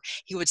whatever,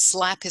 he would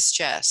slap his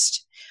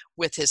chest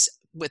with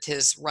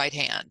his right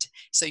hand.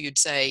 So you'd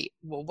say,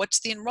 well,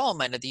 what's the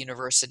enrollment of the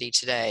university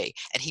today?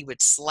 And he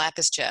would slap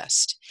his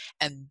chest,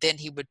 and then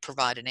he would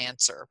provide an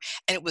answer.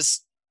 And it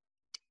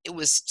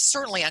was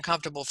certainly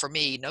uncomfortable for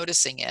me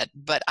noticing it,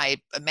 but I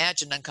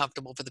imagine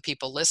uncomfortable for the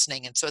people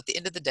listening. And so at the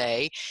end of the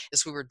day,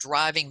 as we were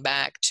driving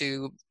back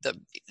to the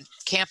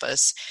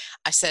campus,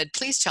 I said,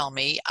 please tell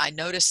me, I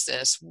noticed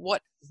this.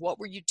 What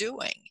were you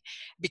doing?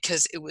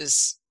 Because it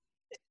was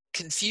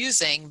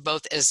confusing,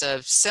 both as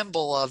a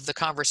symbol of the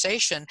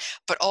conversation,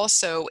 but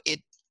also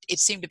it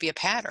seemed to be a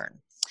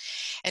pattern.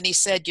 And he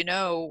said,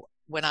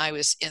 when I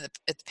was at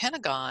the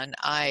Pentagon,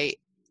 I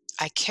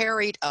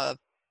carried a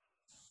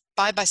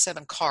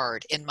 5x7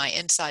 card in my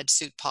inside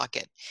suit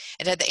pocket.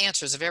 It had the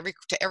answers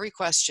to every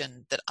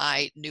question that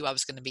I knew I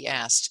was going to be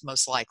asked,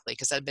 most likely,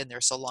 because I'd been there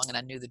so long and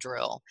I knew the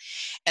drill.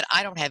 And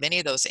I don't have any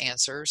of those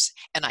answers.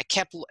 And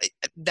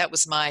that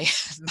was my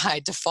my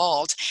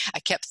default.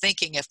 I kept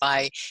thinking if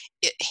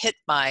it hit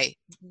my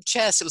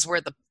chest, it was where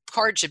the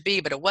card should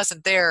be, but it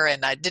wasn't there,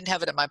 and I didn't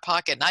have it in my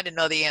pocket, and I didn't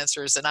know the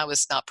answers, and I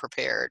was not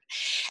prepared.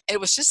 It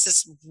was just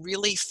this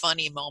really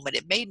funny moment.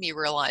 It made me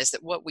realize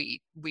that what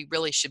we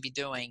really should be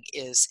doing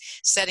is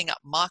setting up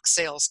mock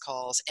sales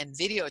calls and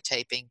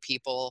videotaping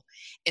people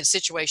in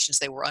situations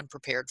they were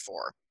unprepared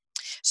for.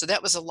 So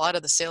that was a lot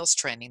of the sales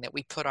training that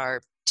we put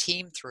our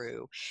team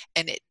through.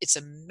 And it's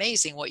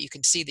amazing what you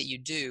can see that you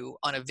do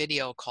on a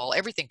video call,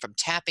 everything from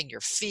tapping your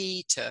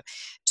feet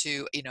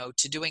to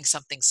doing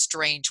something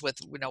strange with,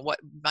 what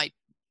might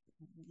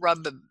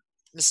rub a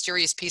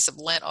mysterious piece of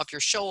lint off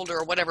your shoulder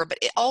or whatever, but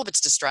all of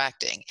it's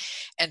distracting.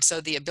 And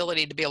so the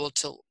ability to be able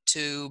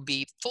to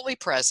be fully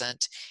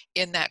present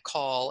in that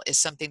call is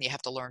something you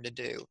have to learn to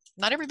do.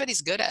 Not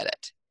everybody's good at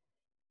it.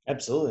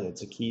 Absolutely.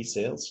 It's a key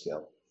sales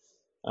skill.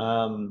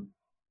 Um,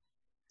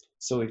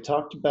 so we've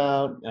talked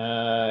about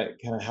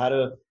kind of how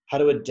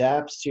to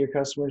adapt to your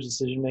customers'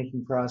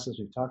 decision-making process.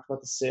 We've talked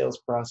about the sales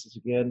process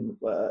again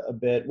a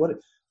bit.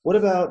 What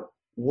about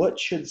what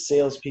should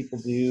salespeople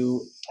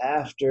do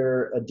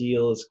after a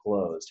deal is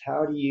closed?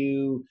 How do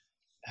you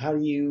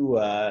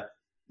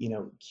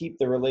keep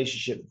the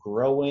relationship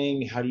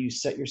growing? How do you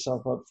set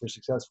yourself up for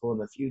successful in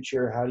the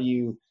future? How do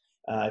you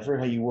I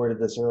forgot how you worded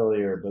this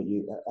earlier, but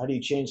how do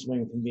you change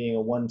something from being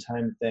a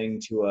one-time thing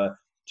to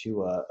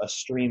a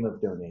stream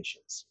of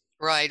donations?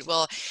 Right.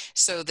 Well,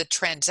 so the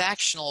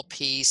transactional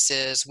piece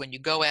is when you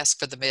go ask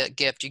for the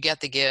gift, you get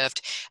the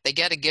gift, they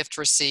get a gift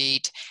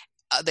receipt,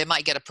 they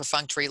might get a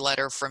perfunctory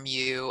letter from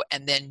you,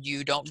 and then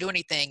you don't do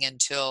anything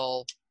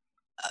until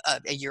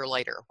a year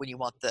later when you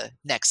want the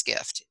next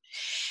gift.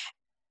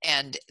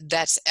 And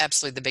that's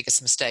absolutely the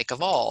biggest mistake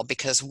of all,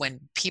 because when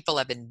people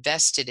have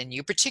invested in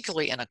you,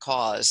 particularly in a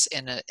cause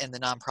in the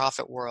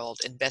nonprofit world,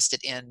 invested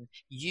in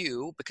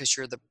you because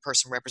you're the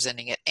person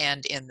representing it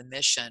and in the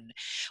mission,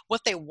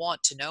 what they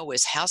want to know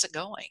is, how's it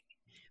going?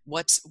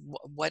 What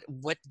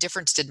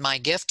difference did my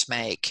gift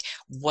make?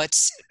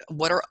 What's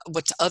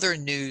other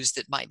news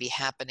that might be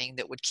happening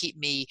that would keep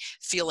me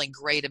feeling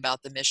great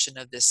about the mission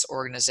of this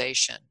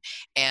organization?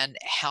 And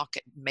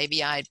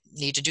maybe I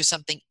need to do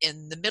something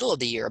in the middle of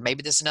the year.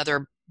 Maybe there's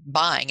another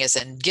buying as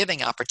in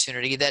giving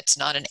opportunity that's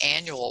not an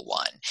annual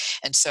one.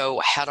 And so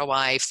how do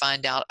I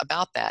find out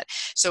about that?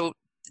 So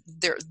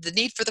the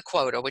need for the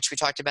quota, which we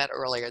talked about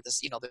earlier,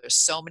 there's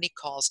so many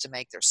calls to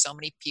make, there's so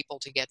many people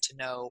to get to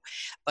know.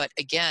 But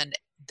again,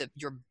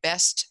 your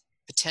best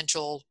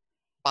potential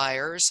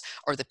buyers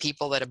are the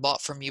people that have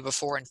bought from you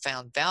before and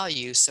found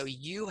value. So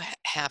you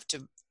have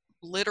to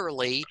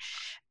literally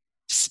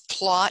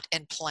plot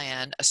and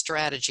plan a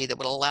strategy that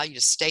will allow you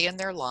to stay in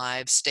their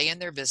lives, stay in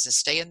their business,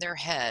 stay in their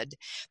head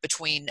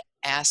between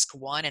ask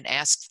 1 and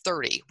ask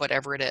 30,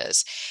 whatever it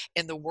is.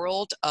 In the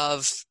world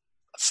of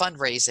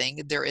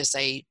fundraising, there is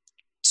a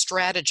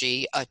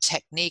strategy, a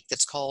technique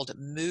that's called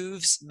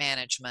moves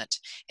management,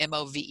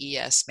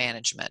 MOVES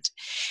management.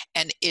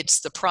 And it's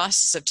the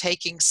process of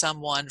taking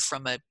someone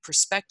from a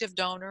prospective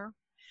donor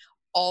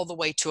all the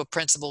way to a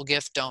principal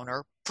gift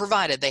donor,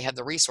 provided they have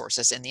the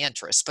resources and the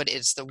interest. But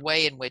it's the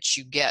way in which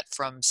you get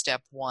from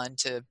step 1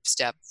 to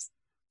step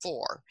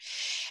 4.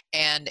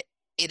 And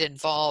it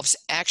involves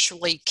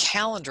actually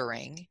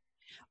calendaring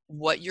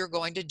what you're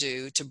going to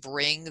do to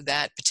bring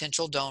that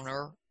potential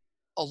donor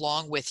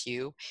along with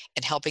you,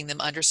 and helping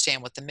them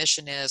understand what the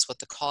mission is, what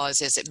the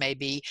cause is. It may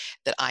be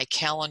that I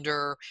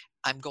calendar,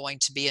 I'm going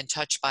to be in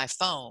touch by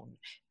phone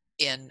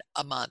in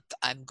a month.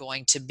 I'm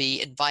going to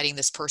be inviting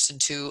this person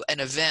to an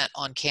event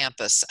on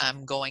campus.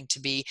 I'm going to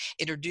be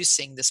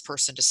introducing this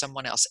person to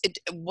someone else.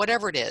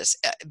 Whatever it is,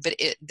 but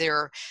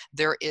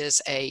there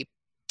is a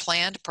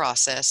planned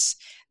process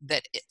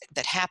that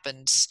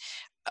happens,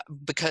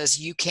 because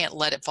you can't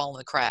let it fall in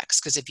the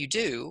cracks. Because if you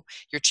do,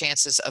 your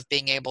chances of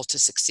being able to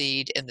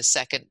succeed in the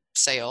second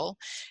sale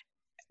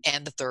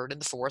and the third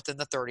and the fourth and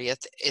the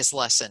 30th is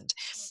lessened.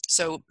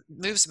 So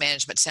moves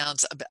management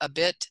sounds a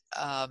bit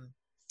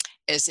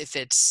as if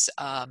it's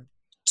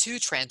too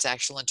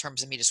transactional in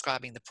terms of me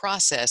describing the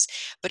process,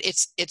 but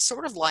it's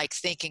sort of like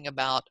thinking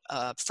about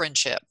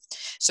friendship.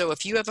 So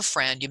if you have a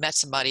friend, you met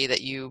somebody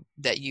that you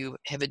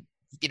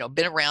have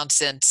been around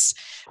since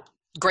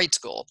grade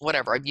school,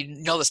 whatever, you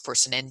know this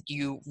person, and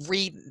you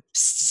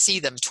see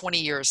them 20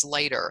 years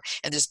later,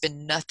 and there's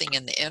been nothing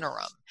in the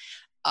interim.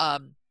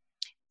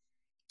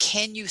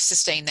 Can you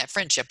sustain that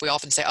friendship? We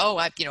often say, oh,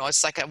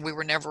 it's like we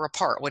were never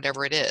apart,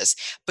 whatever it is.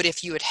 But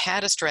if you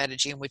had a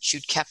strategy in which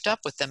you'd kept up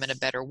with them in a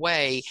better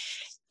way,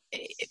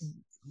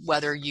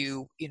 whether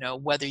you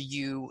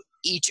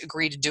each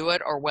agree to do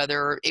it or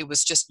whether it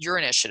was just your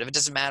initiative, it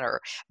doesn't matter.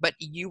 But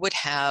you would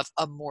have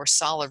a more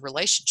solid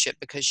relationship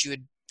because you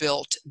had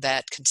built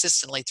that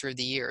consistently through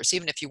the years,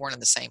 even if you weren't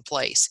in the same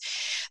place.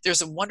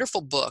 There's a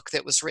wonderful book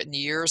that was written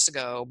years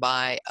ago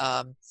by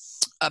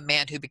a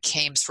man who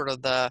became sort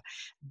of the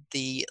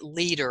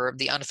leader,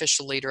 the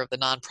unofficial leader of the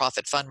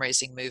nonprofit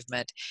fundraising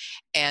movement.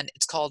 And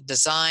it's called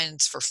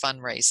Designs for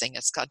Fundraising.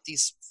 It's got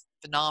these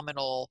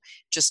phenomenal,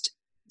 just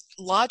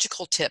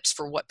logical tips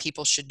for what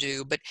people should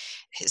do. But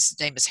his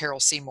name is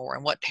Harold Seymour.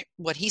 And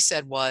what he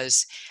said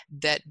was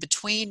that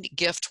between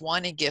gift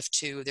one and gift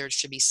two, there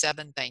should be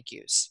 7 thank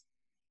yous.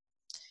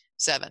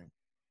 7.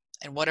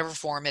 In whatever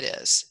form it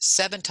is,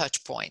 7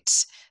 touch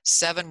points,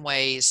 7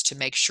 ways to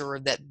make sure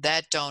that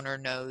that donor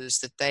knows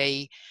that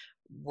they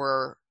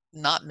were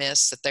not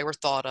missed, that they were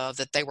thought of,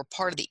 that they were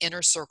part of the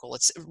inner circle.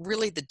 It's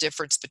really the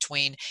difference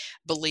between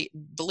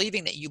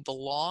believing that you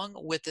belong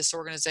with this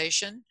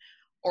organization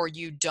or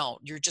you don't.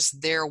 You're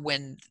just there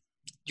when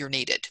you're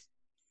needed.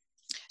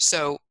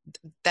 So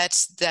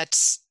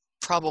that's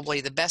probably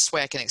the best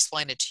way I can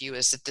explain it to you,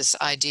 is that this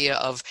idea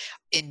of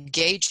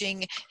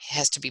engaging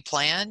has to be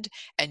planned,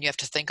 and you have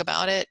to think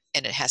about it,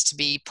 and it has to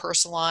be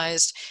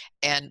personalized.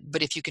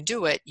 But if you can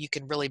do it, you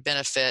can really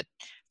benefit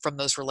from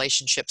those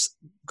relationships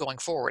going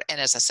forward. And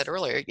as I said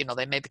earlier,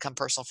 they may become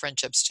personal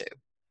friendships too.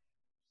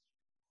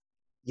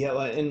 Yeah,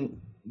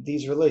 and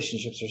these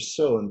relationships are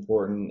so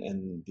important,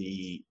 and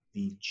the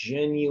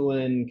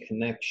genuine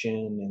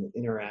connection and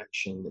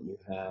interaction that you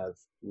have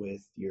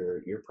with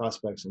your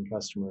prospects and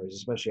customers,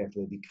 especially after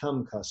they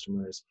become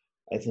customers,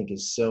 I think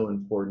is so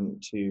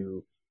important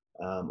to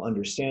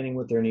understanding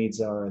what their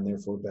needs are and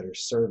therefore better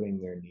serving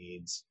their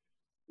needs.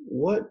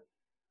 What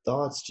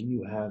thoughts do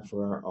you have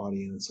for our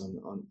audience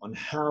on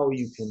how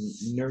you can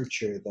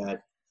nurture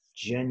that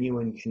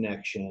genuine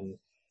connection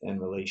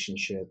and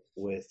relationship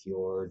with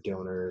your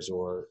donors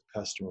or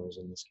customers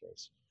in this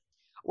case?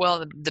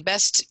 Well, the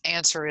best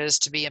answer is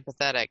to be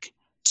empathetic,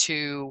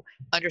 to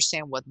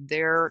understand what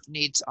their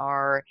needs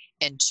are,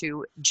 and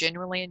to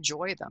genuinely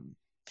enjoy them.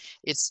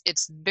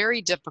 It's very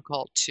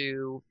difficult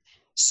to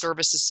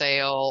service a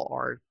sale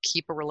or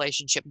keep a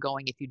relationship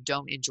going if you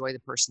don't enjoy the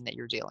person that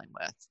you're dealing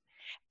with,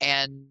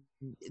 and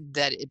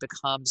that it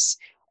becomes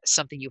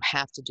something you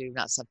have to do,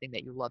 not something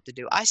that you love to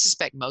do. I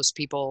suspect most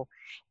people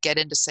get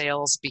into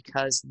sales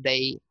because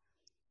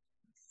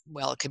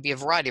well, it could be a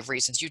variety of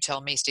reasons. You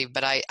tell me, Steve,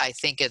 but I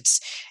think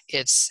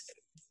it's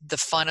the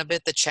fun of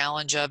it, the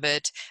challenge of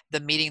it,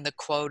 the meeting the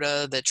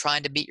quota, the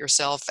trying to beat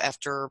yourself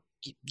after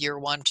year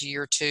 1 to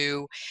year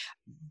 2.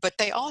 But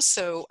they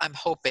also, I'm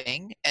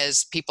hoping,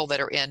 as people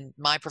that are in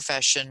my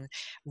profession,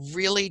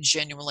 really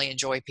genuinely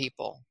enjoy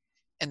people.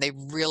 And they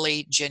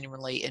really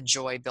genuinely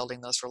enjoy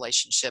building those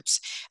relationships,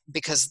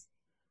 because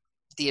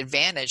the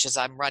advantage, as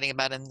I'm writing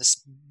about in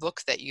this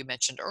book that you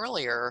mentioned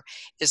earlier,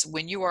 is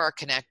when you are a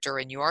connector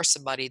and you are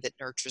somebody that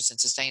nurtures and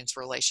sustains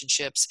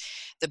relationships,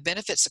 the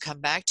benefits that come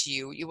back to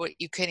you,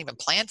 you can't even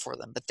plan for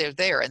them, but they're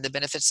there. And the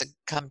benefits that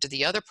come to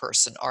the other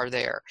person are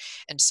there.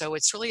 And so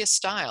it's really a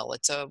style.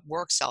 It's a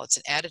work style. It's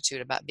an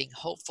attitude about being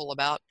hopeful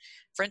about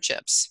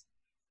friendships.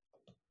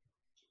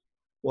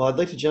 Well, I'd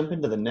like to jump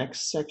into the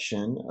next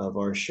section of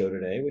our show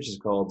today, which is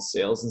called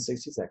Sales in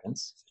 60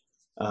 Seconds.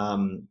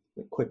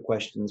 Quick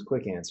questions,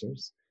 quick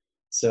answers.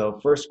 So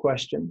first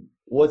question,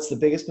 what's the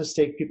biggest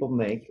mistake people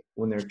make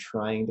when they're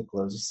trying to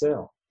close a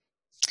sale?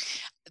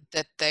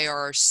 That they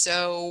are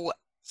so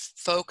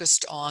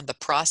focused on the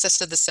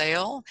process of the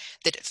sale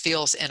that it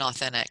feels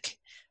inauthentic.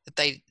 That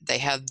they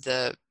have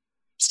the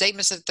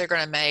statements that they're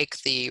going to make,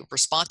 the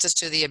responses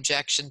to the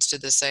objections to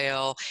the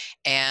sale,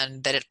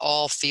 and that it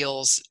all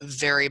feels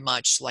very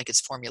much like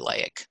it's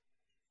formulaic.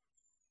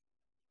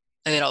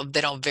 And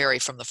they don't vary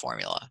from the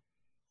formula.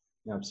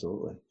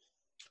 Absolutely.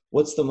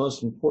 What's the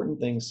most important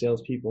thing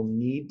salespeople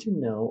need to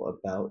know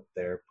about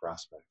their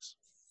prospects?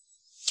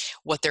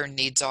 What their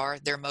needs are,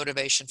 their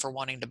motivation for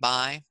wanting to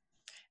buy.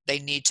 They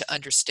need to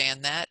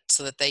understand that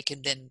so that they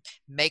can then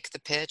make the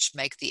pitch,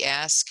 make the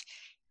ask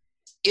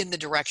in the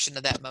direction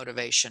of that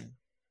motivation,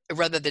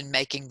 rather than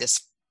making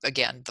this,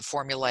 again, the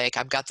formulaic,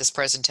 I've got this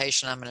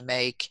presentation I'm going to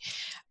make,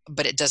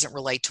 but it doesn't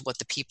relate to what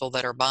the people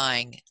that are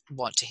buying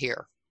want to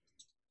hear.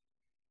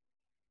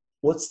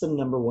 What's the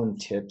number one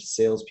tip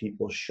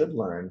salespeople should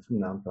learn from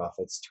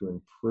nonprofits to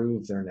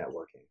improve their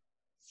networking?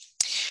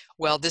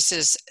 Well, this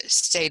is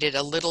stated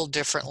a little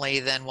differently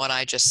than what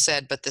I just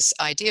said, but this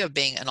idea of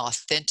being an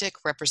authentic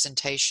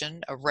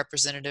representation, a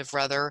representative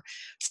rather,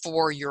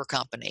 for your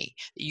company.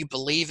 You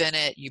believe in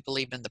it, you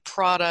believe in the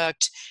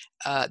product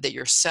that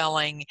you're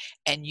selling,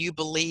 and you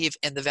believe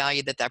in the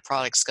value that that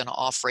product's going to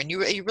offer. And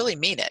you really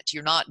mean it.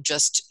 You're not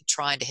just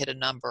trying to hit a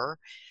number,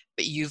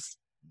 but you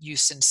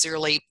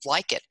sincerely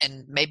like it,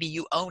 and maybe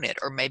you own it,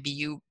 or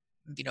maybe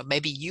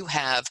maybe you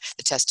have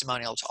the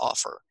testimonial to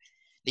offer.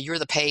 That you're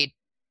the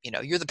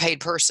paid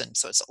person,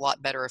 so it's a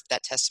lot better if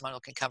that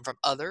testimonial can come from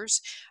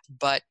others,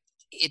 but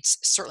it's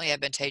certainly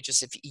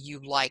advantageous if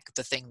you like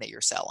the thing that you're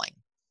selling.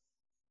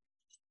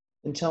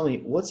 And tell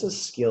me, what's a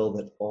skill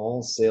that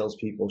all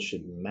salespeople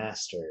should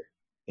master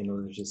in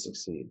order to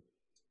succeed?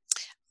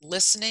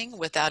 Listening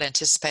without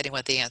anticipating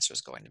what the answer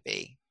is going to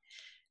be.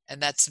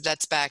 And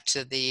that's back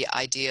to the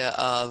idea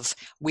of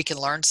we can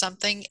learn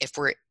something if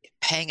we're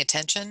paying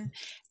attention,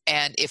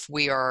 and if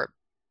we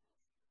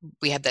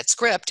have that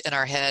script in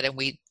our head, and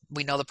we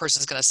know the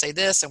person's going to say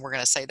this and we're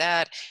going to say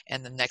that,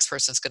 and the next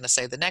person's going to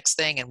say the next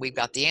thing, and we've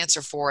got the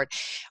answer for it.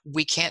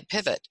 We can't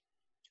pivot.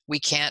 We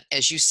can't,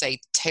 as you say,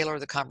 tailor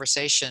the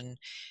conversation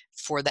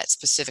for that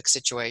specific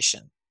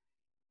situation.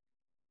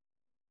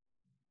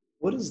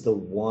 What is the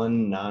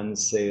one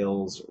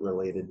non-sales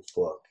related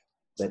book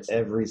that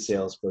every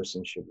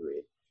salesperson should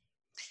read?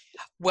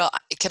 Well,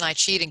 can I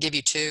cheat and give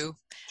you two?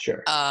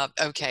 Sure.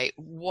 Okay.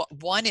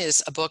 One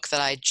is a book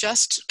that I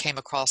just came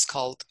across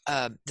called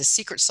The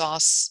Secret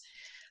Sauce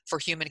for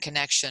Human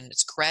Connection.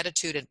 It's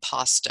Gratitude and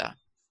Pasta.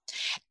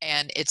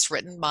 And it's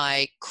written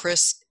by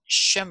Chris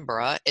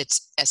Schembra.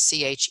 It's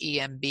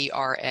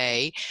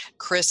Schembra.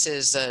 Chris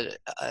is a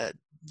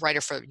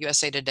writer for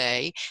USA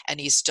Today, and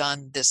he's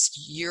done this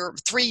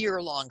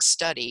 3-year long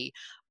study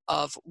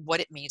of what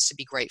it means to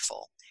be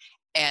grateful.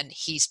 And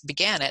he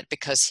began it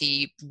because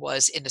he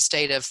was in a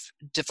state of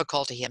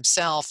difficulty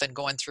himself and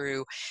going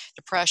through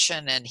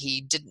depression, and he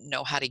didn't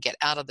know how to get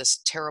out of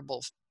this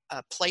terrible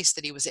place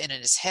that he was in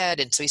his head.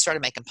 And so he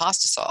started making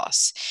pasta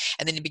sauce,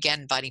 and then he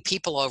began inviting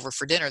people over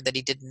for dinner that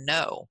he didn't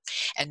know.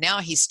 And now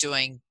he's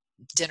doing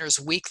dinners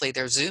weekly.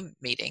 They're Zoom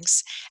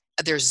meetings,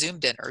 they're Zoom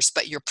dinners,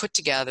 but you're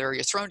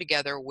thrown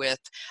together with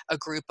a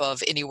group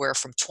of anywhere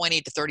from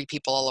 20 to 30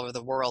 people all over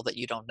the world that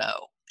you don't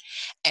know.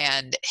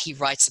 And he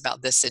writes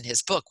about this in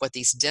his book, what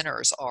these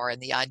dinners are,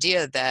 and the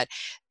idea that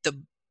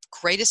the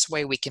greatest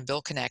way we can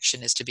build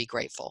connection is to be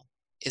grateful,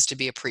 is to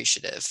be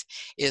appreciative,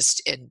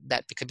 and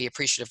that could be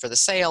appreciative for the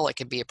sale, it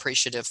could be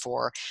appreciative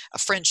for a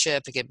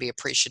friendship, it could be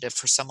appreciative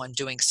for someone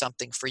doing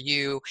something for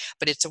you.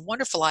 But it's a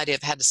wonderful idea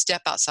of how to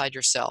step outside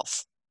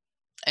yourself.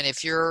 And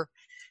if you're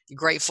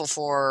grateful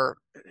for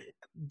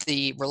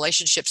the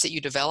relationships that you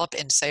develop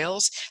in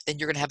sales, then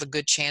you're going to have a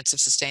good chance of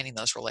sustaining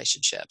those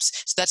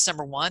relationships. So that's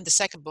number one. The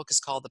second book is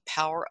called The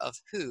Power of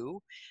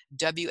Who,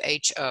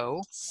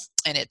 WHO,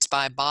 and it's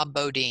by Bob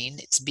Beaudine.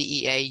 It's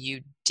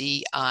Beaudine.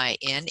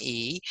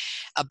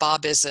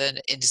 Bob is an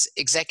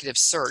executive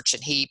search,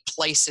 and he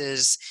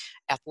places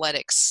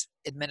athletics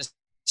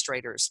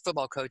administrators,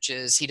 football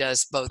coaches. He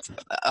does both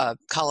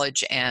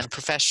college and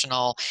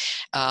professional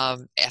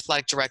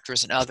athletic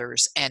directors and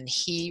others. And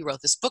he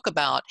wrote this book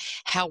about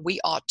how we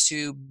ought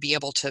to be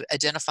able to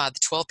identify the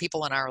 12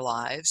 people in our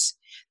lives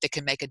that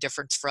can make a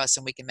difference for us,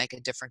 and we can make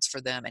a difference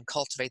for them, and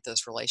cultivate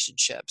those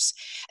relationships.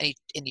 And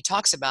he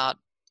talks about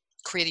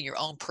creating your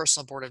own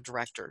personal board of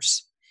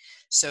directors.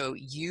 So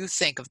you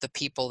think of the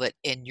people that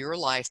in your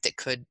life that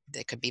could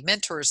be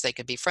mentors, they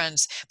could be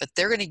friends, but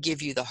they're going to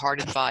give you the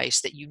hard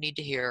advice that you need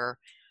to hear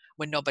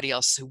when nobody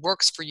else who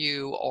works for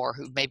you, or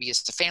who maybe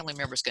is a family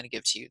member, is going to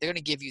give to you. They're going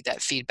to give you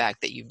that feedback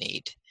that you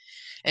need.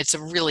 It's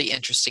a really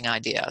interesting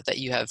idea that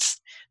you have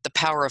the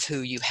power of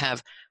who. You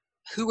have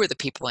who are the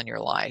people in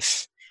your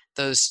life,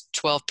 those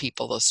 12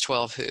 people, those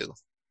 12 who.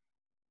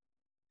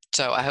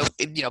 So I hope,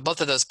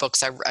 both of those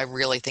books I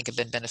really think have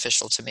been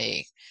beneficial to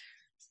me.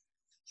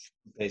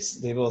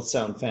 They both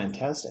sound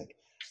fantastic.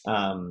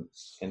 And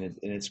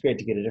it's great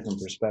to get a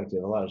different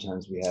perspective. A lot of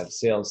times we have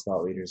sales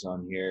thought leaders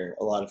on here,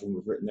 a lot of whom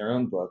have written their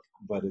own book,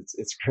 but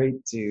it's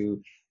great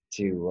to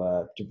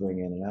bring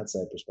in an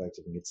outside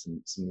perspective and get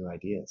some new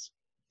ideas.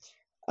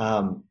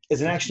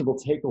 As an actionable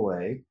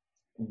takeaway,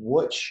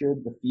 what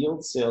should the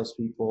field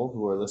salespeople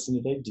who are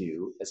listening today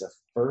do as a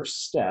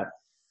first step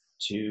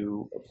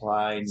to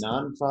apply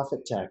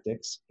nonprofit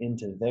tactics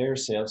into their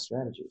sales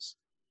strategies?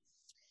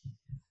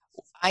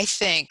 I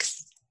think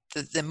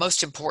the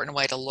most important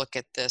way to look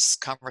at this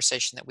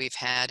conversation that we've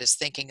had is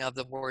thinking of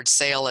the word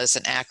sale as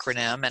an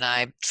acronym, and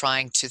I'm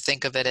trying to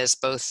think of it as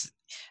both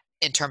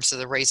in terms of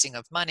the raising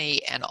of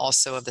money and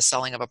also of the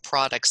selling of a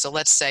product. So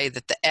let's say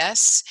that the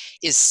S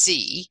is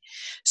C.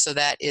 So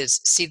that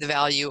is see the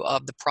value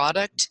of the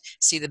product,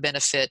 see the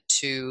benefit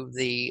to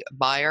the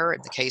buyer,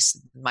 in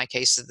my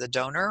case, the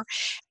donor,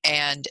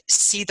 and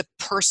see the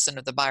person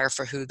of the buyer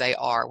for who they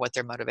are, what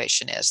their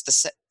motivation is.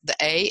 The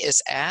A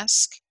is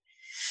ask.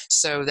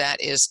 So that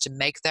is to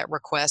make that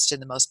request in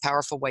the most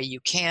powerful way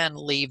you can,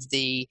 leave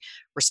the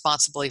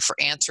responsibility for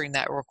answering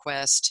that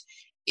request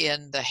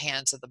in the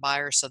hands of the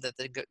buyer so that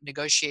the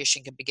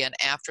negotiation can begin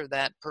after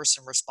that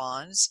person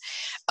responds.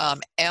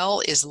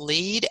 L is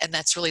lead, and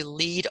that's really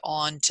lead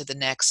on to the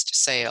next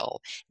sale,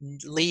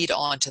 lead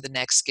on to the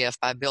next gift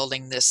by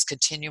building this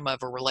continuum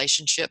of a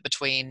relationship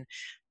between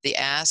the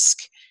ask,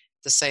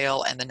 the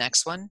sale, and the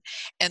next one.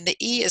 And the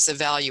E is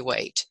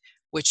evaluate,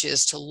 which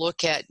is to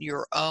look at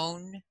your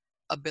own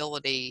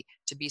ability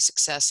to be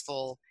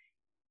successful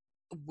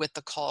with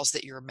the calls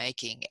that you're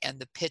making and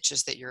the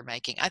pitches that you're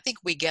making. I think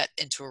we get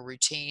into a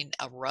routine,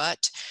 a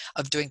rut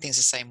of doing things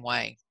the same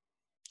way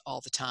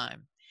all the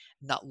time,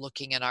 not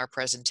looking at our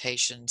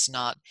presentations,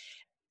 not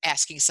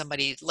asking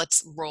somebody,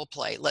 let's role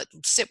play,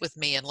 sit with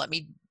me and let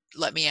me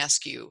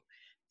ask you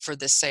for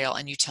this sale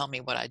and you tell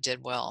me what I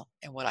did well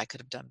and what I could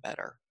have done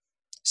better.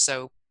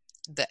 So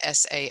the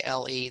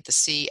SALE, the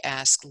C,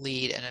 ask,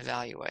 lead, and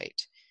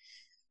evaluate.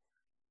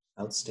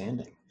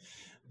 Outstanding.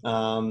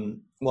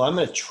 Well, I'm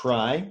going to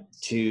try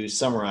to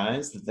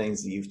summarize the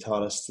things that you've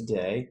taught us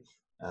today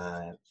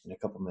in a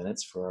couple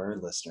minutes for our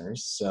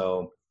listeners.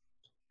 So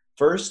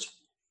first,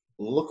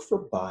 look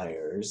for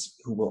buyers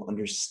who will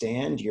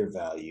understand your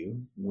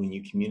value when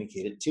you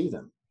communicate it to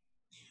them.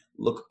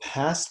 Look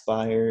past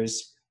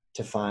buyers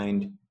to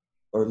find,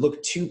 or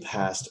look to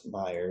past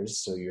buyers,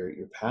 so your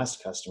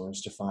past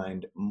customers, to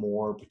find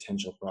more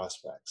potential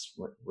prospects.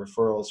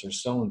 Referrals are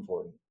so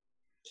important.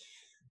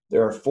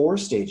 There are 4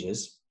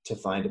 stages to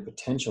find a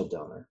potential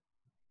donor.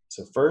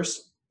 So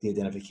first, the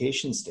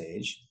identification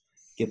stage,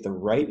 get the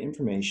right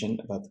information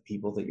about the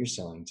people that you're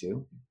selling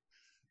to.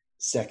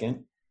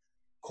 Second,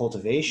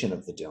 cultivation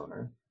of the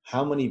donor.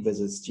 How many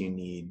visits do you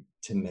need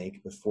to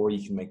make before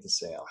you can make the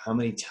sale? How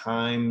many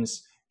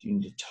times do you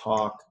need to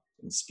talk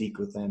and speak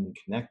with them and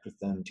connect with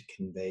them to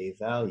convey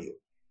value?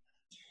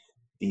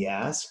 The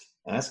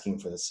asking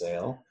for the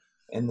sale.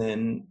 And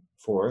then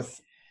fourth,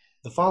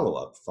 the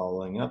follow-up,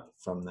 following up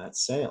from that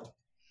sale.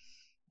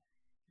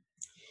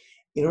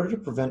 In order to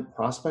prevent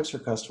prospects or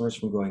customers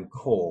from going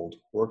cold,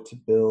 work to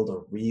build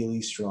a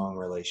really strong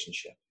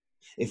relationship.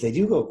 If they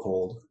do go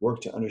cold, work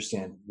to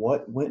understand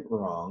what went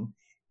wrong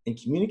and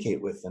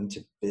communicate with them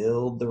to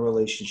build the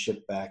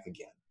relationship back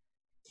again.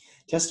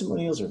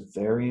 Testimonials are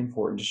very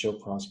important to show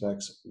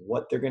prospects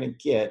what they're going to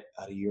get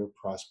out of your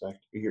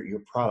prospect,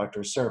 your product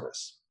or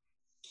service.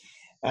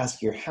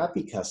 Ask your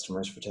happy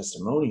customers for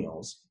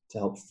testimonials to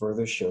help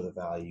further show the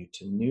value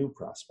to new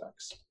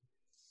prospects.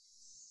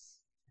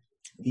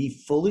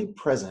 Be fully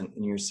present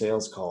in your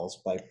sales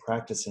calls by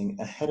practicing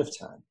ahead of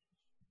time.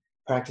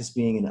 Practice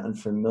being in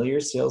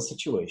unfamiliar sales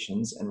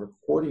situations and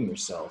recording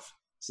yourself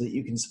so that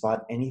you can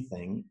spot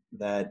anything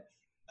that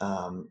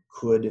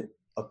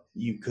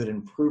you could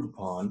improve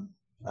upon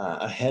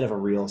ahead of a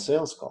real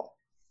sales call.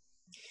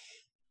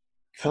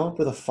 Come up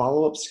with a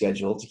follow-up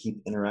schedule to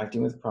keep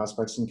interacting with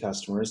prospects and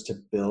customers to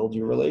build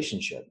your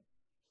relationship.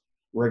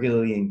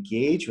 Regularly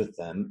engage with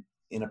them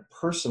in a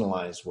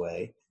personalized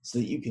way so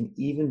that you can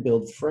even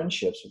build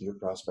friendships with your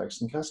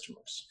prospects and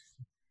customers.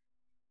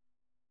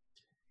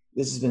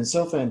 This has been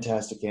so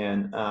fantastic,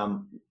 Ann.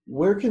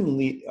 Where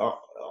can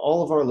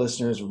all of our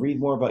listeners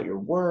read more about your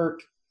work?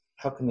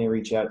 How can they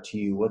reach out to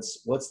you?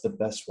 What's the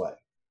best way?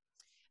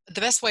 The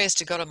best way is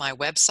to go to my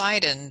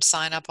website and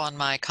sign up on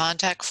my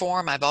contact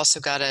form. I've also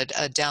got a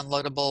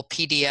downloadable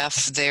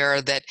PDF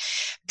there that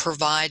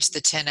provides the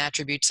 10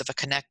 attributes of a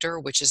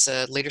connector, which is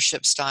a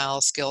leadership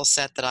style skill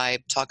set that I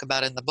talk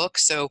about in the book.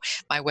 So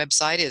my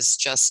website is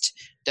just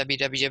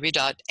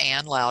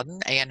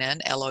www.annlouden,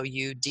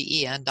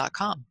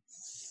 ANNLOUDEN.com.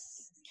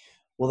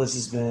 Well, this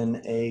has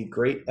been a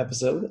great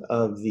episode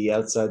of the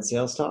Outside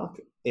Sales Talk.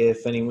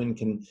 If anyone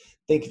can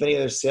think of any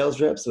other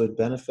sales reps that would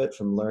benefit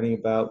from learning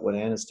about what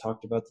Ann has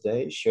talked about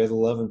today, share the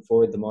love and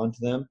forward them on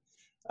to them.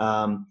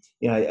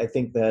 I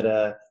think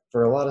that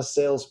for a lot of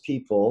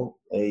salespeople,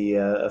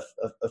 a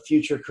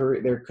future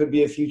career, there could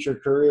be a future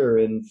career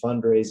in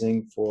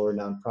fundraising for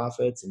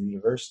nonprofits and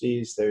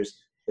universities. There's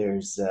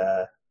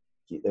a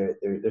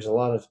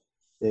lot of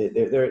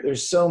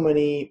there's so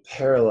many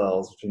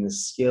parallels between the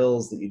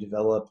skills that you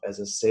develop as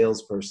a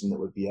salesperson that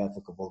would be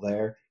applicable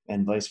there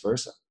and vice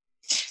versa.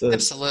 So,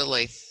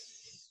 absolutely.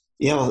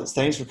 Yeah, well,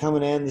 thanks for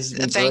coming in. This has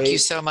been Thank great. you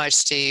so much,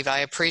 Steve. I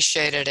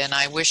appreciate it, and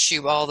I wish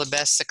you all the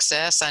best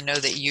success. I know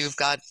that you've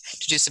got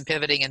to do some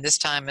pivoting in this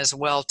time as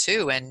well,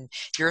 too, and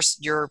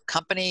your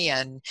company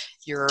and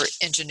your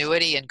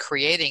ingenuity in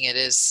creating it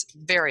is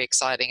very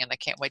exciting, and I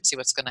can't wait to see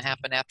what's going to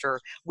happen after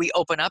we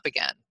open up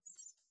again.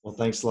 Well,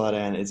 thanks a lot,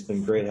 Ann. It's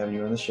been great having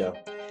you on the show.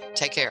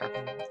 Take care.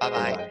 Bye Bye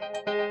bye.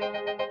 bye.